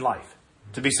need in life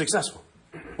to be successful.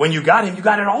 When you got Him, you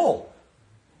got it all.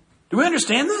 Do we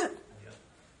understand that?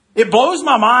 It blows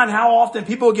my mind how often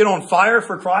people get on fire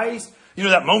for Christ,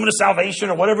 that moment of salvation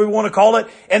or whatever we want to call it,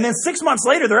 and then 6 months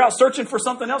later they're out searching for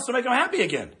something else to make them happy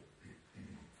again.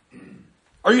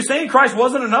 Are you saying Christ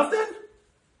wasn't enough then?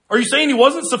 Are you saying He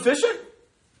wasn't sufficient?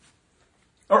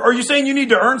 Or are you saying you need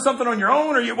to earn something on your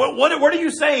own? Or what are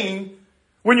you saying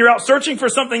when you're out searching for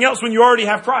something else when you already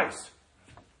have Christ?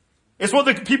 It's what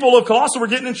the people of Colossae were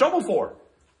getting in trouble for.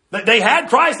 They had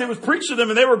Christ, it was preached to them,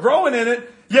 and they were growing in it,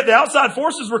 yet the outside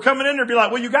forces were coming in there and be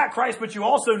like, well, you got Christ, but you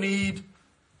also need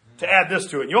to add this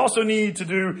to it. You also need to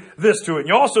do this to it.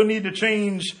 You also need to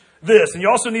change this, and you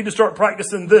also need to start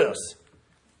practicing this.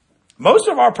 Most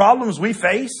of our problems we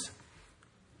face,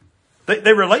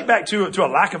 they relate back to a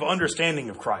lack of understanding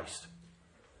of Christ.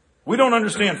 We don't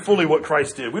understand fully what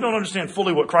Christ did. We don't understand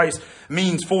fully what Christ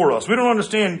means for us. We don't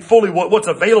understand fully what's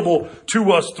available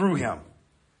to us through Him.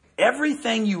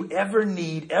 Everything you ever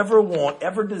need, ever want,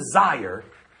 ever desire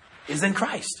is in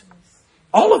Christ.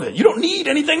 All of it. You don't need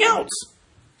anything else.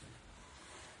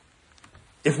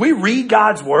 If we read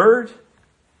God's Word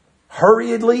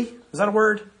hurriedly, is that a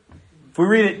word? If we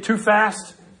read it too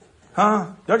fast,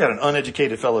 y'all got an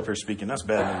uneducated fellow up here speaking. That's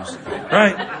bad news.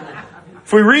 Right?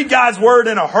 If we read God's Word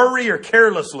in a hurry or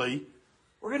carelessly,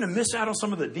 we're going to miss out on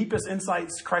some of the deepest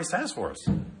insights Christ has for us.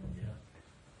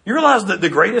 You realize that the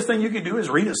greatest thing you can do is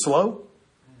read it slow?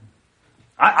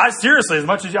 I seriously, as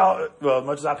much as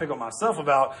I pick on myself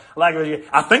about language,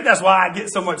 I think that's why I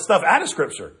get so much stuff out of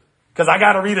Scripture. Because I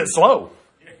got to read it slow.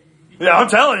 Yeah, I'm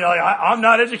telling you, I'm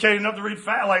not educated enough to read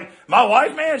fast. Like, my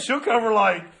wife, man, she'll cover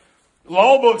law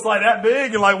books that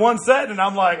big in one set. And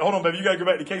I'm like, hold on, baby, you got to go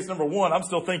back to case number 1. I'm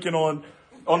still thinking on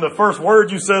the first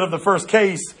word you said of the first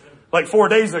case 4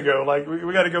 days ago.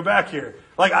 We got to go back here.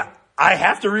 I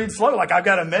have to read slow. I've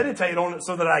got to meditate on it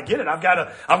so that I get it. I've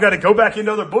got to go back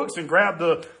into other books and grab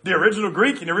the original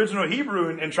Greek and the original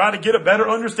Hebrew and try to get a better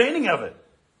understanding of it.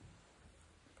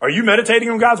 Are you meditating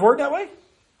on God's Word that way?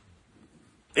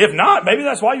 If not, maybe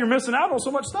that's why you're missing out on so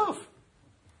much stuff.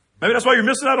 Maybe that's why you're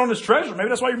missing out on His treasure. Maybe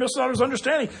that's why you're missing out on His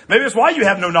understanding. Maybe that's why you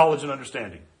have no knowledge and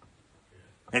understanding.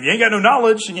 And you ain't got no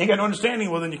knowledge and you ain't got no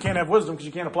understanding, well, then you can't have wisdom because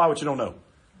you can't apply what you don't know.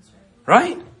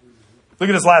 Right? Look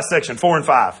at this last section, 4 and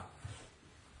 5.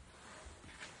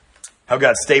 How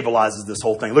God stabilizes this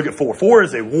whole thing. Look at 4. 4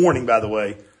 is a warning, by the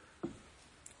way,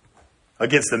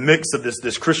 against the mix of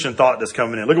this Christian thought that's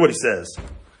coming in. Look at what he says.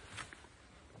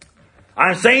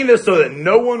 I'm saying this so that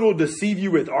no one will deceive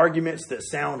you with arguments that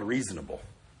sound reasonable.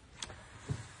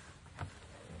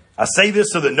 I say this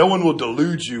so that no one will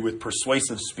delude you with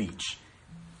persuasive speech.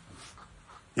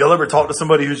 Y'all ever talk to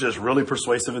somebody who's just really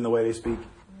persuasive in the way they speak?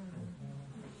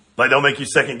 They'll make you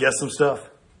second guess some stuff.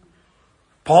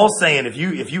 Paul's saying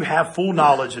if you have full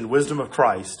knowledge and wisdom of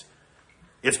Christ,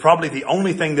 it's probably the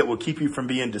only thing that will keep you from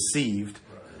being deceived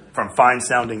from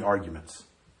fine-sounding arguments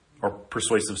or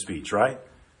persuasive speech, right?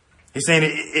 He's saying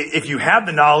if you have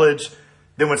the knowledge,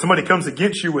 then when somebody comes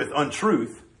against you with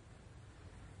untruth,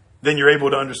 then you're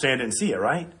able to understand it and see it,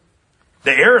 right?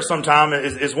 The error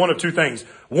sometimes is one of two things.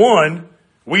 One,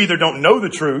 we either don't know the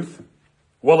truth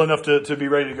well enough to be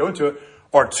ready to go into it,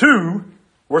 or two,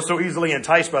 we're so easily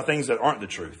enticed by things that aren't the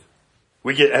truth.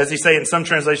 We get, as he say in some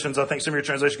translations, I think some of your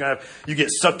translations you get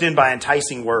sucked in by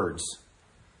enticing words.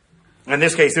 In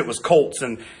this case, it was cults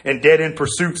and dead-end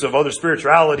pursuits of other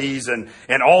spiritualities and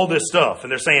all this stuff.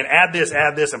 And they're saying, add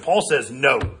this. And Paul says,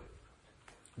 no.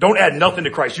 Don't add nothing to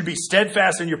Christ. You be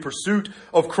steadfast in your pursuit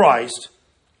of Christ,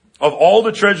 of all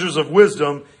the treasures of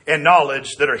wisdom and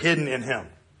knowledge that are hidden in Him.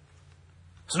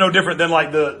 It's no different than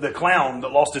the clown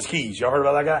that lost his keys. Y'all heard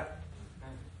about that guy?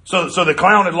 So the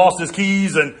clown had lost his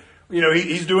keys and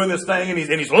he's doing this thing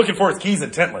and he's looking for his keys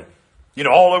intently.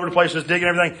 All over the place, just digging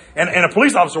everything. And a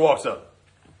police officer walks up.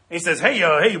 He says, hey,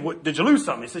 did you lose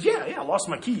something? He says, yeah, I lost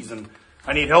my keys and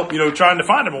I need help, trying to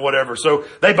find them or whatever. So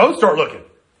they both start looking.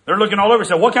 They're looking all over. He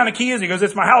said, what kind of key is it? He goes,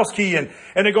 it's my house key. And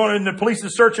they're going, and the police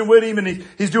is searching with him, and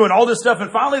he's doing all this stuff. And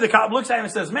finally the cop looks at him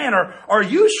and says, man, are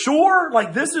you sure?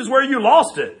 Like, this is where you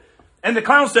lost it? And the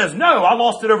clown says, no, I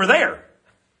lost it over there.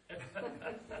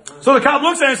 So the cop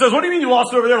looks at him and says, what do you mean you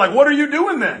lost it over there? Like, what are you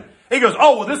doing then? He goes,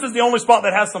 oh, well, this is the only spot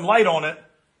that has some light on it.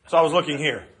 So I was looking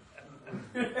here.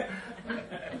 Do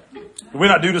we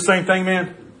not do the same thing,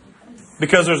 man?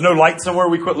 Because there's no light somewhere,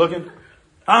 we quit looking?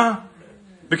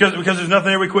 Because there's nothing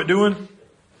there, we quit doing?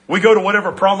 We go to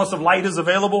whatever promise of light is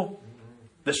available?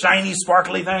 The shiny,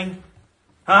 sparkly thing?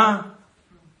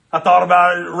 I thought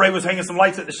about it. Ray was hanging some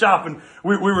lights at the shop, and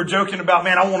we were joking about,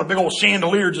 man, I want a big old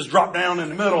chandelier just drop down in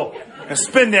the middle and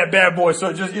spin that bad boy so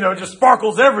it just, it just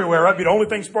sparkles everywhere. That'd be the only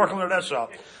thing sparkling at that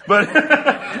shop. But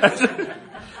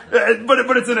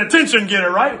but it's an attention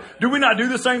getter, right? Do we not do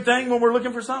the same thing when we're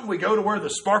looking for something? We go to where the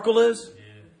sparkle is.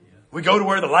 We go to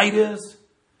where the light is.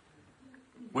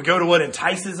 We go to what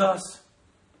entices us.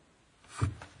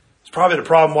 It's probably the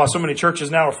problem why so many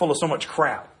churches now are full of so much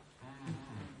crap.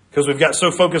 Because we've got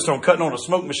so focused on cutting on a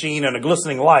smoke machine and a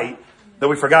glistening light that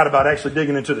we forgot about actually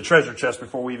digging into the treasure chest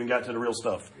before we even got to the real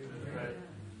stuff.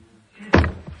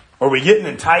 Are we getting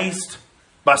enticed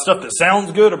by stuff that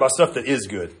sounds good or by stuff that is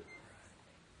good?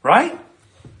 Right?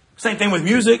 Same thing with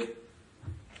music.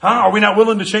 Are we not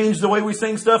willing to change the way we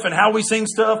sing stuff and how we sing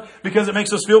stuff because it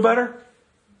makes us feel better?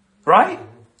 Right?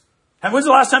 And when's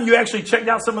the last time you actually checked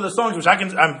out some of the songs, which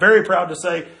I'm very proud to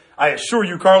say, I assure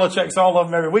you, Carla checks all of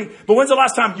them every week. But when's the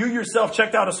last time you yourself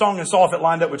checked out a song and saw if it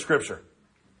lined up with Scripture?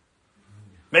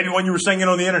 Maybe when you were singing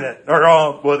on the internet, or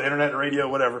the internet, radio,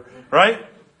 whatever. Right?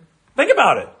 Think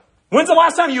about it. When's the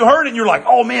last time you heard it and you're like,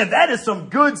 oh man, that is some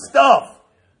good stuff.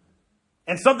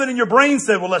 And something in your brain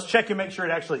said, well, let's check and make sure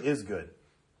it actually is good.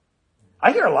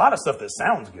 I hear a lot of stuff that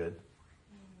sounds good.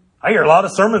 I hear a lot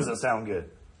of sermons that sound good.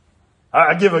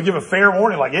 I give a fair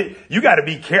warning, you got to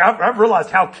be careful. I've realized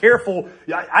how careful.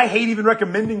 I hate even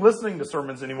recommending listening to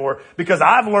sermons anymore because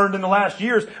I've learned in the last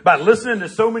years by listening to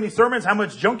so many sermons how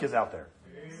much junk is out there.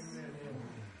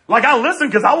 I listen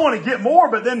because I want to get more,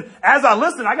 but then as I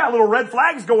listen, I got little red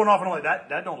flags going off, and I'm like,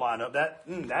 that don't line up. That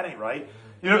ain't right.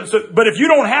 But if you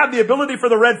don't have the ability for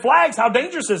the red flags, how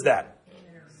dangerous is that?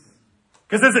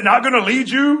 Because is it not going to lead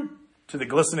you to the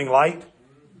glistening light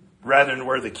rather than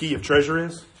where the key of treasure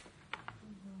is?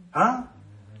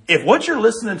 If what you're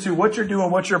listening to, what you're doing,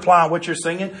 what you're applying, what you're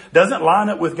singing doesn't line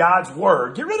up with God's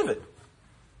word, get rid of it.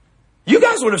 You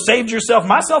guys would have saved yourself,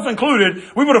 myself included.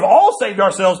 We would have all saved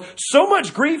ourselves so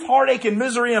much grief, heartache, and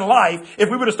misery in life if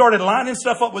we would have started lining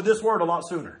stuff up with this word a lot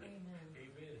sooner.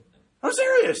 I'm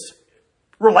serious.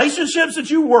 Relationships that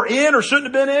you were in or shouldn't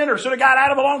have been in or should have got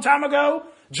out of a long time ago.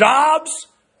 Jobs.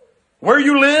 Where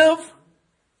you live.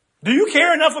 Do you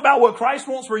care enough about what Christ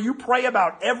wants where you pray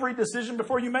about every decision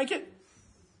before you make it?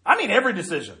 I mean every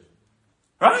decision.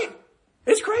 Right?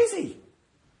 It's crazy.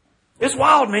 It's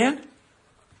wild, man.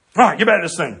 All right, get back to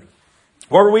this thing.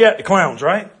 Where were we at? The clowns,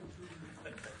 right?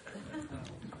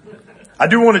 I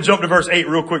do want to jump to verse 8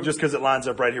 real quick just because it lines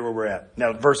up right here where we're at.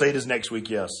 Now, verse 8 is next week,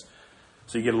 yes.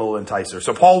 So you get a little enticer.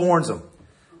 So Paul warns them.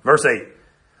 Verse 8.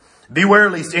 Beware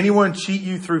lest anyone cheat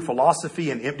you through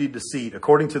philosophy and empty deceit,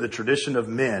 according to the tradition of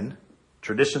men.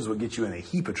 Traditions will get you in a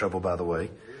heap of trouble, by the way.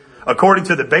 According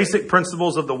to the basic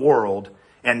principles of the world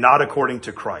and not according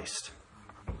to Christ.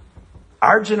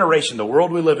 Our generation, the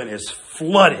world we live in, is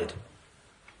flooded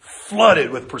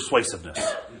with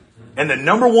persuasiveness. And the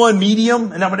number one medium,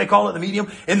 isn't that what they call it, the medium?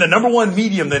 And the number one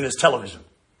medium then is television.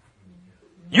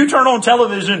 You turn on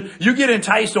television, you get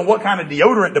enticed on what kind of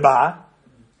deodorant to buy.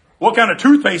 What kind of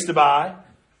toothpaste to buy.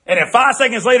 And then 5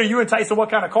 seconds later, you entice on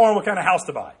what kind of car and what kind of house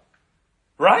to buy.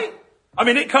 Right? I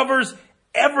mean, it covers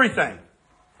everything.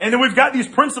 And then we've got these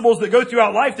principles that go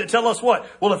throughout life that tell us what?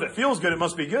 Well, if it feels good, it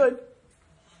must be good.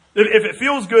 If it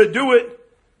feels good, do it.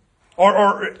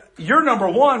 Or you're number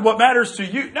one, what matters to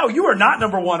you? No, you are not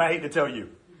number one, I hate to tell you.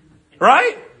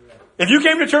 Right? If you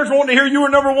came to church wanting to hear you were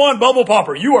number one, bubble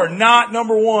popper, you are not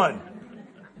number one.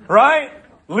 Right?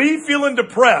 Leave feeling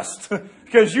depressed.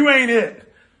 Because you ain't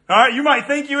it. All right. You might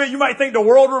think you might think the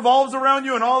world revolves around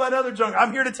you and all that other junk.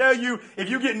 I'm here to tell you, if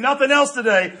you get nothing else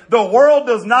today, the world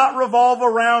does not revolve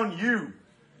around you.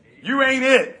 You ain't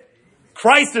it.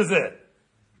 Christ is it.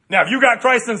 Now, if you got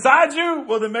Christ inside you,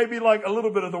 well, then maybe a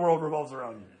little bit of the world revolves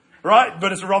around you. Right?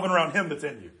 But it's revolving around Him that's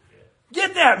in you.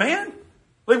 Get that, man.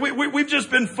 We've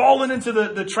just been falling into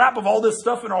the trap of all this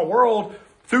stuff in our world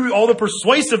through all the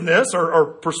persuasiveness or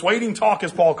persuading talk,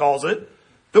 as Paul calls it,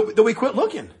 that we quit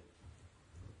looking.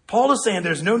 Paul is saying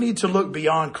there's no need to look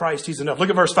beyond Christ. He's enough. Look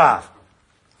at verse 5.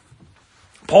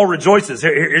 Paul rejoices.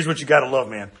 Here's what you got to love,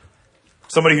 man.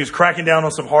 Somebody who's cracking down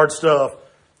on some hard stuff,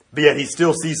 but yet he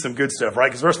still sees some good stuff, right?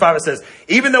 Because verse 5 it says,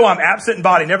 even though I'm absent in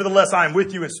body, nevertheless I am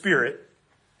with you in spirit.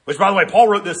 Which, by the way, Paul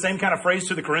wrote this same kind of phrase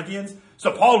to the Corinthians.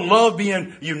 So Paul loved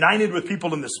being united with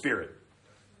people in the spirit.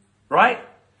 Right?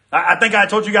 I think I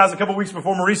told you guys a couple weeks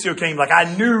before Mauricio came, like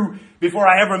I knew before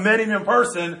I ever met him in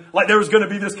person, like there was going to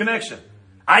be this connection.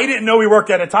 I didn't know he worked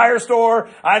at a tire store.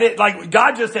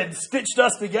 God just had stitched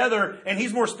us together, and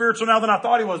he's more spiritual now than I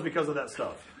thought he was because of that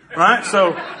stuff. Right?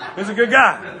 So, he's a good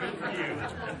guy.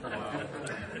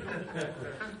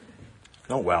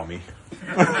 Don't wow me.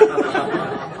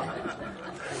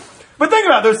 But think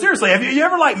about it, though, seriously, have you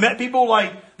ever met people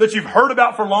that you've heard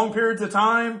about for long periods of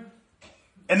time?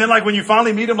 And then when you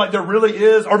finally meet them, there really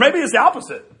is, or maybe it's the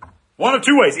opposite. One of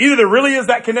two ways. Either there really is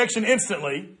that connection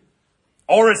instantly,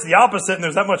 or it's the opposite and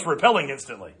there's that much repelling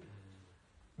instantly.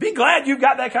 Be glad you've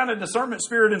got that kind of discernment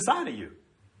spirit inside of you.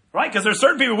 Right? Because there's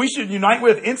certain people we should unite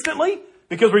with instantly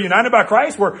because we're united by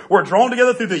Christ. We're drawn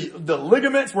together through the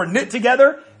ligaments. We're knit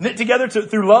together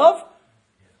through love.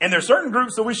 And there's certain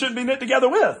groups that we shouldn't be knit together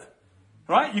with.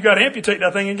 Right? You got to amputate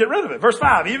that thing and get rid of it. Verse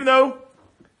 5, even though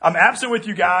I'm absent with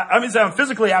you guys, I'm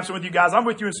physically absent with you guys, I'm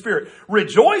with you in spirit.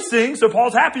 Rejoicing, so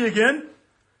Paul's happy again,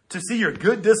 to see your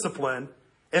good discipline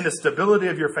and the stability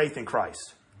of your faith in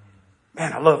Christ.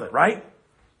 Man, I love it, right?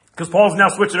 Because Paul's now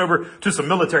switching over to some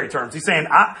military terms. He's saying,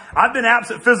 I've been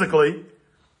absent physically,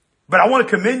 but I want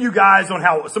to commend you guys on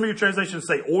how some of your translations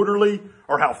say orderly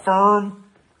or how firm.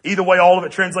 Either way, all of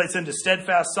it translates into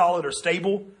steadfast, solid, or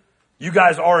stable. You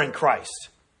guys are in Christ.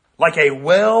 Like a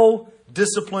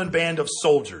well-disciplined band of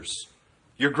soldiers.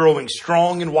 You're growing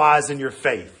strong and wise in your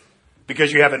faith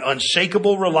because you have an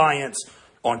unshakable reliance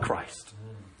on Christ.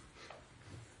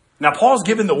 Now, Paul's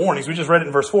given the warnings. We just read it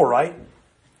in verse 4, right?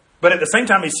 But at the same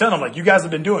time, he's telling them, you guys have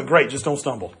been doing great. Just don't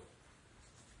stumble.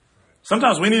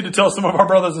 Sometimes we need to tell some of our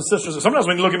brothers and sisters, and sometimes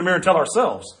we need to look in the mirror and tell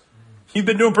ourselves, you've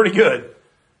been doing pretty good,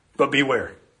 but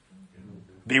beware.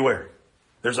 Beware.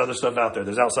 There's other stuff out there.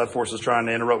 There's outside forces trying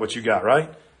to interrupt what you got,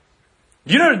 right?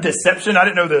 You know deception? I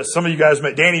didn't know this. Some of you guys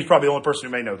may. Danny's probably the only person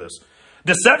who may know this.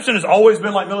 Deception has always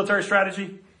been like military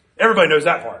strategy. Everybody knows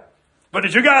that part. But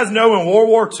did you guys know in World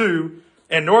War II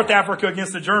in North Africa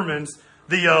against the Germans,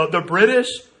 the British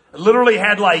literally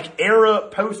had era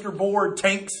poster board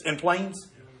tanks and planes?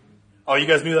 Oh, you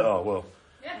guys knew that? Oh, well.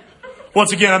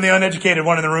 Once again, I'm the uneducated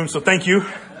one in the room, so thank you.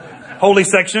 Holy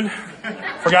section.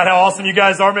 Forgot how awesome you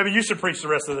guys are. Maybe you should preach the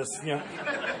rest of this. Yeah.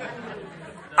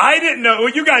 I didn't know. Well,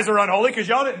 you guys are unholy because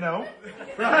y'all didn't know.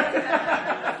 Right?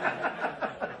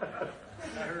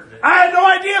 I had no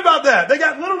idea about that. They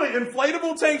got literally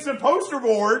inflatable tanks and poster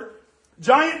board,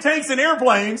 giant tanks and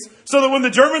airplanes, so that when the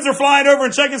Germans are flying over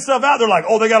and checking stuff out, they're like,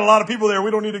 oh, they got a lot of people there.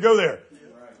 We don't need to go there.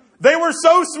 They were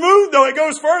so smooth, though, it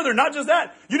goes further. Not just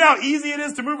that. You know how easy it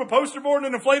is to move a poster board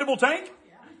in an inflatable tank?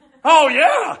 Oh,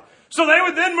 yeah. So they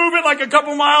would then move it a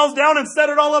couple miles down and set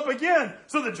it all up again.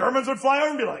 So the Germans would fly over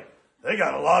and be like, they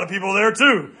got a lot of people there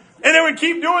too. And they would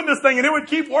keep doing this thing and it would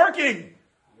keep working.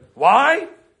 Why?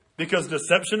 Because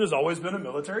deception has always been a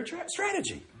military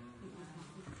strategy.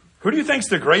 Who do you think's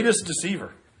the greatest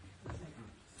deceiver?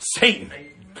 Satan.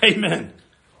 Amen.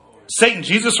 Satan,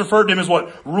 Jesus referred to him as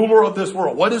what? Ruler of this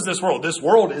world. What is this world? This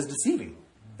world is deceiving.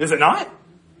 Is it not?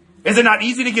 Is it not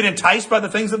easy to get enticed by the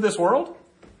things of this world?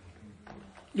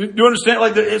 You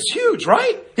understand? It's huge,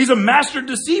 right? He's a master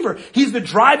deceiver. He's the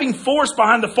driving force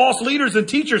behind the false leaders and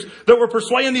teachers that were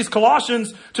persuading these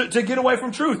Colossians to get away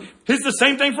from truth. It's the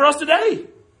same thing for us today.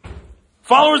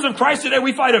 Followers of Christ today,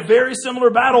 we fight a very similar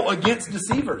battle against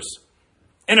deceivers.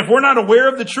 And if we're not aware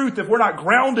of the truth, if we're not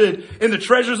grounded in the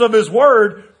treasures of His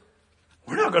Word,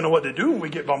 we're not going to know what to do when we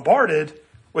get bombarded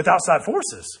with outside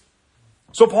forces.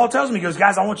 So Paul tells me, he goes,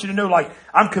 guys, I want you to know,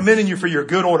 I'm commending you for your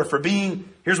good order, for being,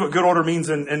 here's what good order means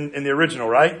in the original,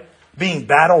 right? Being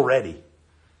battle ready.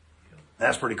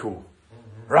 That's pretty cool.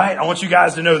 Right? I want you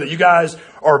guys to know that you guys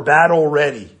are battle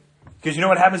ready. Because you know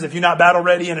what happens if you're not battle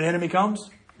ready and an enemy comes?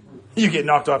 You get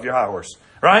knocked off your high horse.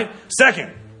 Right?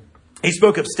 Second, he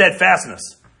spoke of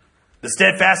steadfastness. The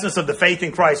steadfastness of the faith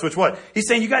in Christ, which what? He's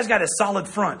saying you guys got a solid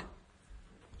front.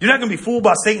 You're not going to be fooled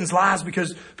by Satan's lies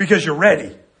because you're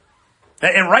ready.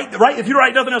 And right, if you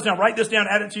write nothing else down, write this down,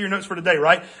 add it to your notes for today,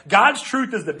 right? God's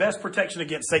truth is the best protection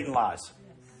against Satan's lies.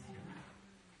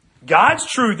 God's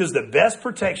truth is the best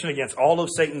protection against all of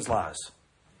Satan's lies.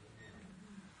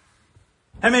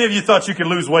 How many of you thought you could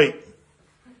lose weight?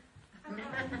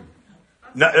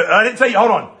 No, I didn't tell you, hold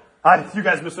on. You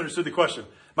guys misunderstood the question.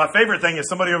 My favorite thing is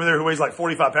somebody over there who weighs like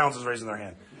 45 pounds is raising their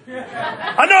hand.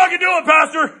 I know I can do it,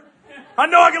 Pastor. I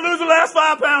know I can lose the last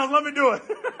 5 pounds. Let me do it.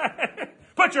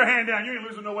 Put your hand down. You ain't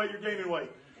losing no weight. You're gaining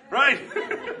weight. Right?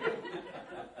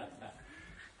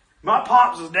 My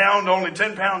pops is down to only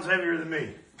 10 pounds heavier than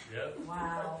me. Yep.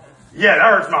 Wow. Yeah, that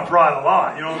hurts my pride a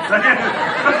lot. You know what I'm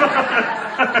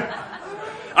saying?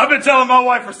 I've been telling my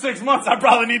wife for 6 months I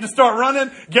probably need to start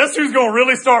running. Guess who's going to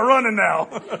really start running now?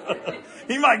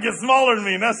 He might get smaller than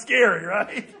me, and that's scary,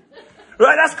 right?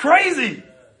 Right? That's crazy.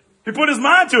 He put his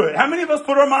mind to it. How many of us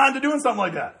put our mind to doing something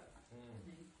like that?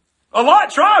 A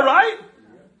lot. Try, right?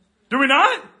 Do we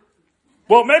not?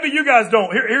 Well, maybe you guys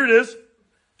don't. Here it is.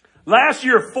 Last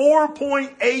year,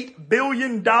 $4.8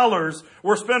 billion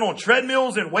were spent on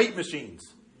treadmills and weight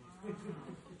machines.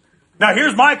 Now,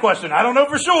 here's my question. I don't know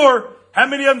for sure. How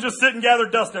many of them just sit and gather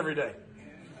dust every day?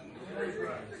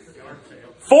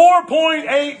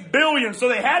 4.8 billion. So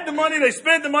they had the money, they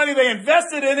spent the money, they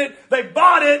invested in it, they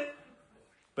bought it,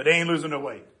 but they ain't losing no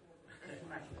weight.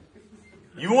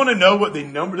 You want to know what the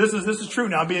number, this is true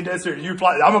now, I'm being dead serious.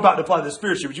 I'm about to apply this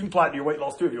spiritually, but you can apply it to your weight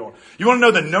loss too if you want. You want to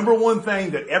know the number one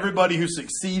thing that everybody who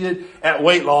succeeded at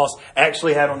weight loss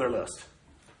actually had on their list?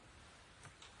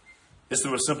 This is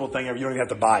a simple thing. You don't even have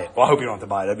to buy it. Well, I hope you don't have to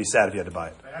buy it. That'd be sad if you had to buy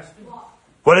it. Fasting.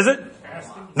 What is it?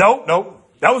 Fasting. No.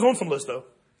 That was on some list, though.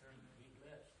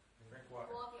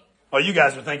 Oh, you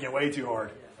guys are thinking way too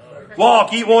hard.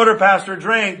 Walk, eat water, Pastor,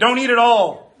 drink. Don't eat it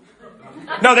all.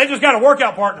 No, they just got a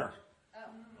workout partner.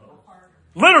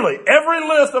 Literally, every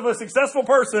list of a successful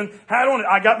person had on it,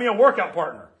 I got me a workout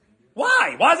partner.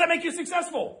 Why? Why does that make you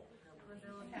successful?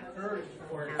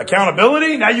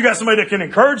 Accountability. Now you got somebody that can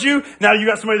encourage you. Now you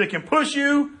got somebody that can push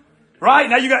you. Right?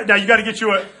 Now you got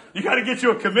to get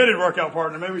you a committed workout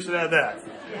partner. Maybe we should add that.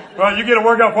 Well, you get a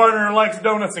workout partner who likes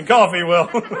donuts and coffee. Well,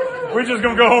 we're just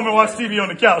going to go home and watch TV on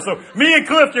the couch. So me and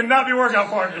Cliff cannot be workout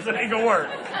partners. It ain't going to work.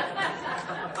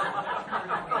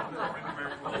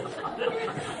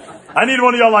 I need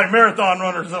one of y'all like marathon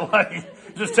runners that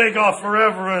like just take off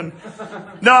forever. And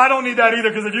no, I don't need that either,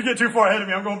 because if you get too far ahead of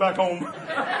me, I'm going back home.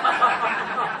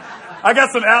 I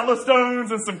got some Atlas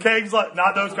stones and some kegs, like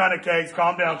not those kind of kegs.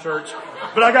 Calm down, church.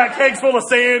 But I got kegs full of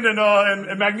sand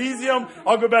and magnesium.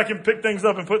 I'll go back and pick things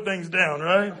up and put things down,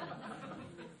 right?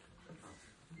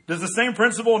 Does the same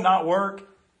principle not work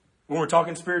when we're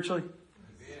talking spiritually?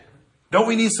 Don't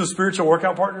we need some spiritual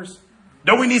workout partners?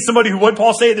 Don't we need somebody who, what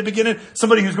Paul say at the beginning?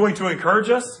 Somebody who's going to encourage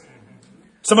us.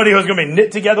 Somebody who's going to be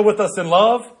knit together with us in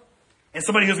love. And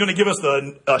somebody who's going to give us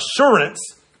the assurance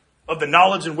of the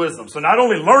knowledge and wisdom. So not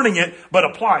only learning it, but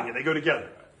applying it. They go together.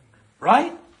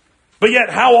 Right? But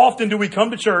yet, how often do we come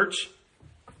to church,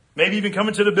 maybe even come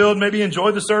into the build, maybe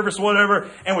enjoy the service, whatever,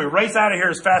 and we race out of here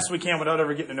as fast as we can without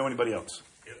ever getting to know anybody else?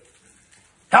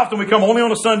 How often we come only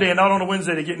on a Sunday and not on a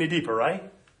Wednesday to get any deeper, right?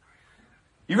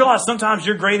 You realize sometimes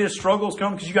your greatest struggles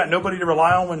come because you got nobody to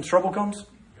rely on when trouble comes?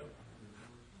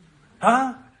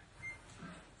 Huh?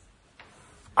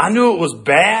 I knew it was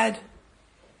bad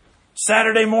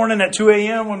Saturday morning at 2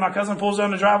 a.m. when my cousin pulls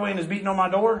down the driveway and is beating on my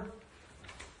door.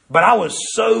 But I was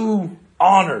so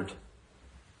honored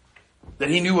that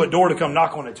he knew what door to come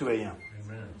knock on at 2 a.m.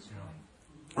 Amen.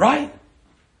 Right?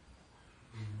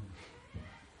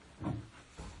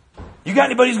 You got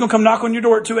anybody who's going to come knock on your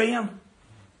door at 2 a.m.?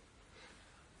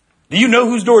 Do you know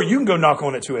whose door you can go knock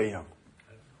on at 2 a.m.?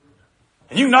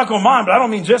 And you can knock on mine, but I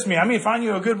don't mean just me. I mean find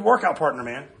you a good workout partner,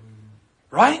 man.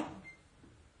 Right?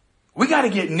 We got to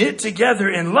get knit together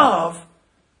in love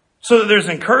so that there's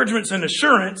encouragements and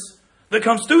assurance that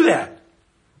comes through that.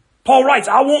 Paul writes,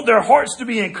 I want their hearts to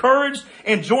be encouraged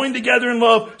and joined together in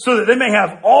love so that they may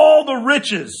have all the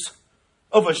riches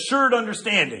of assured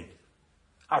understanding.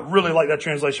 I really like that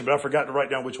translation, but I forgot to write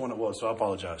down which one it was, so I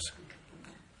apologize.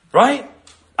 Right?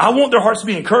 I want their hearts to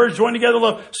be encouraged, joined together in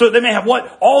love, so that they may have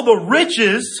what? All the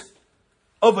riches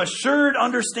of assured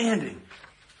understanding.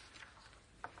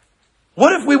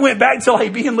 What if we went back to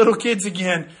like being little kids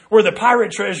again, where the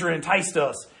pirate treasure enticed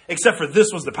us, except for this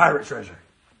was the pirate treasure?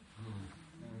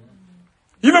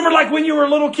 You remember like when you were a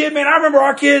little kid, man? I remember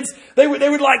our kids, they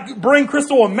would like bring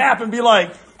Crystal a map and be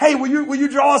like, hey, will you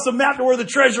draw us a map to where the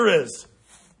treasure is?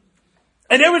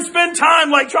 And they would spend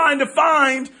time like trying to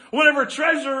find whatever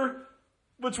treasure,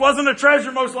 which wasn't a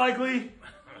treasure most likely,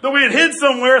 that we had hid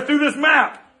somewhere through this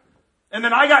map. And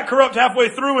then I got corrupt halfway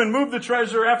through and moved the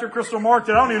treasure after Crystal marked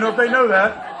it. I don't even know if they know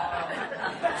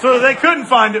that. So that they couldn't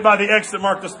find it by the X that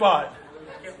marked the spot.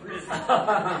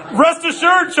 Rest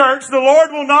assured, church, the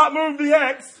Lord will not move the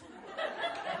X.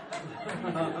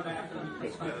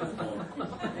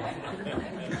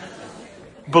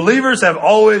 Believers have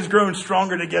always grown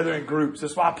stronger together in groups.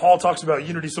 That's why Paul talks about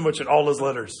unity so much in all his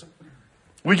letters.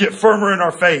 We get firmer in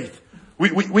our faith.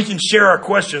 We can share our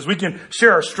questions. We can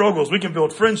share our struggles. We can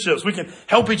build friendships. We can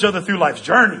help each other through life's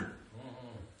journey.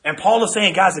 And Paul is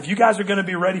saying, guys, if you guys are going to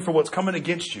be ready for what's coming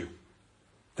against you,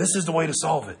 this is the way to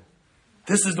solve it.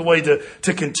 This is the way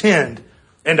to contend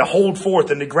and to hold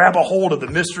forth and to grab a hold of the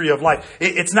mystery of life.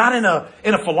 It's not in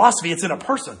a philosophy. It's in a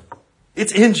person.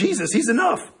 It's in Jesus. He's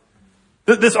enough.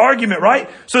 This argument, right?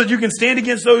 So that you can stand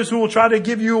against those who will try to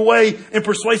give you away in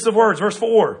persuasive words. Verse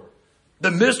 4. The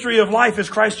mystery of life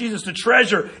is Christ Jesus. The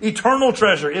treasure, eternal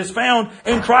treasure, is found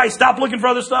in Christ. Stop looking for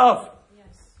other stuff.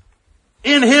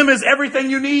 In Him is everything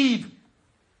you need.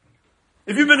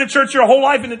 If you've been in church your whole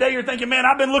life and today you're thinking, man,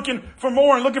 I've been looking for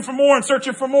more and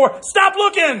searching for more. Stop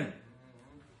looking.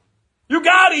 You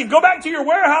got Him. Go back to your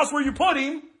warehouse where you put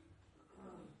Him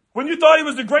when you thought He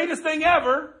was the greatest thing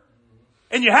ever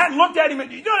and you hadn't looked at Him.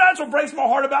 You know, that's what breaks my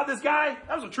heart about this guy.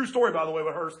 That was a true story, by the way,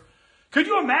 with Hearst. Could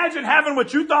you imagine having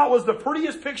what you thought was the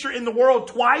prettiest picture in the world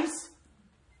twice?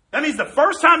 That means the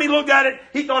first time he looked at it,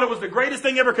 he thought it was the greatest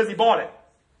thing ever because he bought it.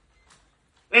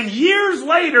 And years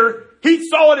later, he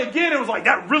saw it again and was like,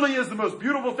 that really is the most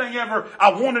beautiful thing ever.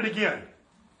 I want it again.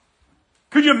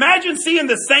 Could you imagine seeing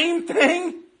the same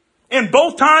thing and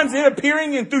both times it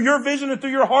appearing and through your vision and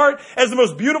through your heart as the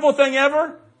most beautiful thing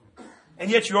ever? And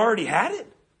yet you already had it?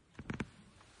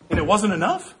 And it wasn't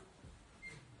enough?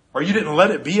 Or you didn't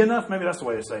let it be enough? Maybe that's the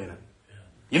way of saying it.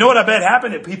 You know what I bet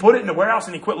happened? He put it in the warehouse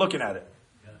and he quit looking at it.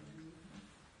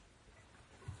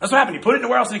 That's what happened. He put it in the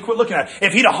warehouse and he quit looking at it.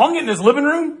 If he'd have hung it in his living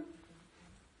room,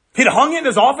 if he'd have hung it in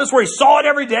his office where he saw it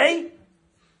every day,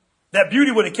 that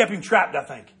beauty would have kept him trapped, I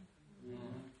think.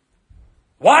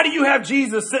 Why do you have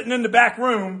Jesus sitting in the back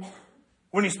room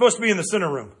when He's supposed to be in the center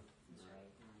room?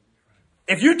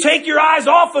 If you take your eyes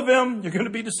off of Him, you're going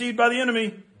to be deceived by the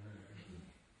enemy.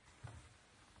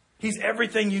 He's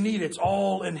everything you need. It's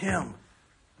all in Him.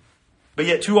 But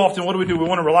yet too often, what do? We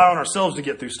want to rely on ourselves to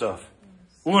get through stuff.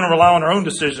 We want to rely on our own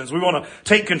decisions. We want to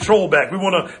take control back. We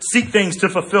want to seek things to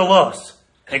fulfill us.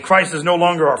 And Christ is no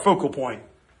longer our focal point.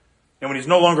 And when He's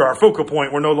no longer our focal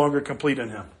point, we're no longer complete in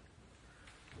Him.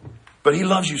 But He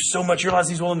loves you so much. You realize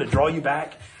He's willing to draw you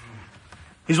back.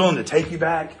 He's willing to take you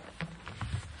back.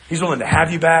 He's willing to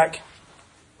have you back.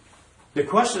 The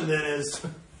question then is,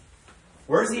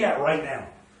 where is He at right now?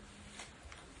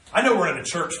 I know we're in a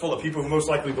church full of people who most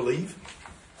likely believe.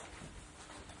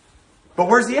 But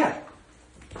where's He at?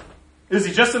 Is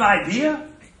He just an idea?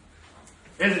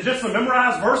 Is it just some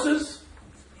memorized verses?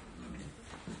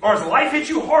 Or has life hit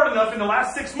you hard enough in the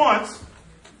last 6 months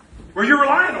where you're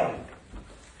relying on Him?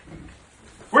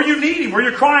 Where you need Him? Where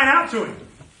you're crying out to Him?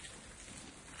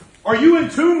 Are you in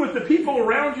tune with the people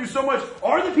around you so much?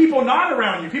 Are the people not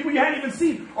around you? People you hadn't even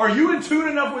seen. Are you in tune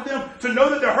enough with them to know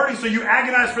that they're hurting so you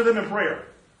agonize for them in prayer?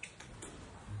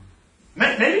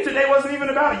 Maybe today wasn't even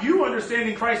about you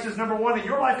understanding Christ is number one in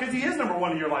your life because He is number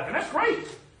one in your life. And that's great.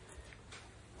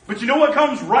 But you know what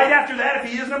comes right after that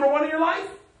if He is number one in your life?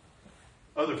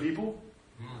 Other people.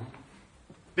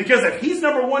 Because if He's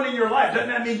number one in your life, doesn't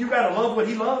that mean you got to love what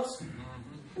He loves?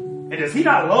 And does He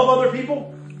not love other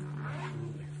people?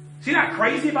 Is He not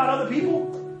crazy about other people?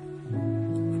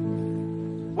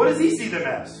 What does He see them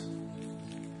as?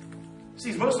 He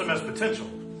sees most of them as potential,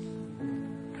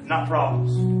 not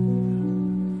problems.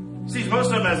 He sees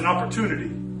most of them as an opportunity,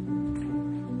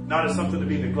 not as something to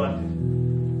be neglected.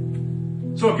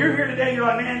 So if you're here today and you're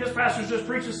like, man, this pastor's just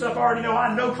preaching stuff I already know.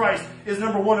 I know Christ is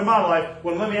number one in my life.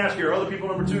 Well, let me ask you, are other people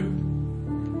number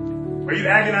two? Are you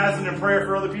agonizing in prayer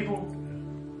for other people?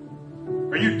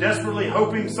 Are you desperately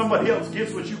hoping somebody else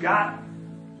gets what you got?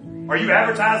 Are you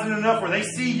advertising enough where they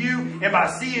see you, and by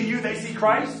seeing you, they see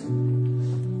Christ?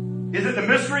 Is it the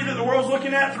mystery that the world's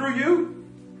looking at through you?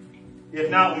 If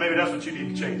not, well, maybe that's what you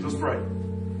need to change. Let's pray.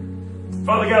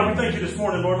 Father God, we thank You this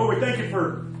morning, Lord. Lord, we thank You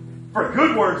for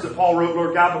good words that Paul wrote,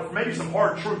 Lord God, but for maybe some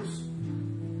hard truths.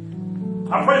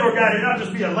 I pray, Lord God, it not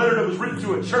just be a letter that was written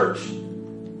to a church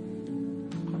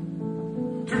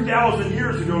 2,000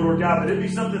 years ago, Lord God, but it be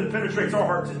something that penetrates our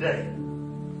heart today.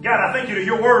 God, I thank You that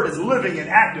Your word is living and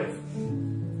active.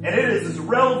 And it is as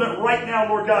relevant right now,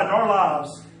 Lord God, in our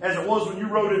lives as it was when You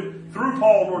wrote it through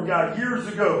Paul, Lord God, years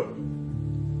ago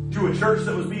to a church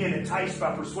that was being enticed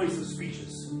by persuasive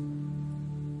speeches.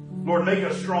 Lord, make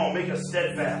us strong. Make us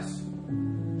steadfast.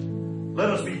 Let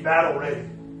us be battle ready.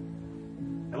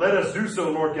 And let us do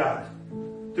so, Lord God,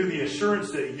 through the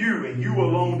assurance that You and You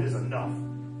alone is enough.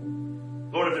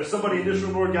 Lord, if there's somebody in this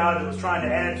room, Lord God, that was trying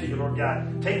to add to You, Lord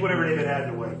God, take whatever they've been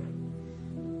adding away.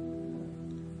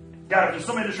 God, if there's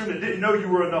somebody in this room that didn't know You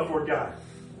were enough, Lord God,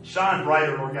 Shine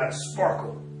brighter, Lord God.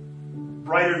 Sparkle.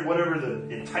 Brighter than whatever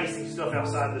the enticing stuff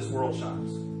outside this world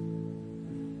shines.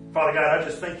 Father God, I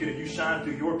just thank you that you shine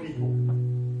through your people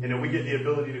and that we get the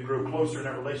ability to grow closer in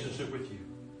our relationship with you.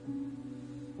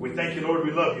 We thank you, Lord.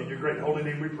 We love you. In your great holy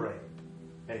name we pray.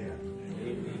 Amen.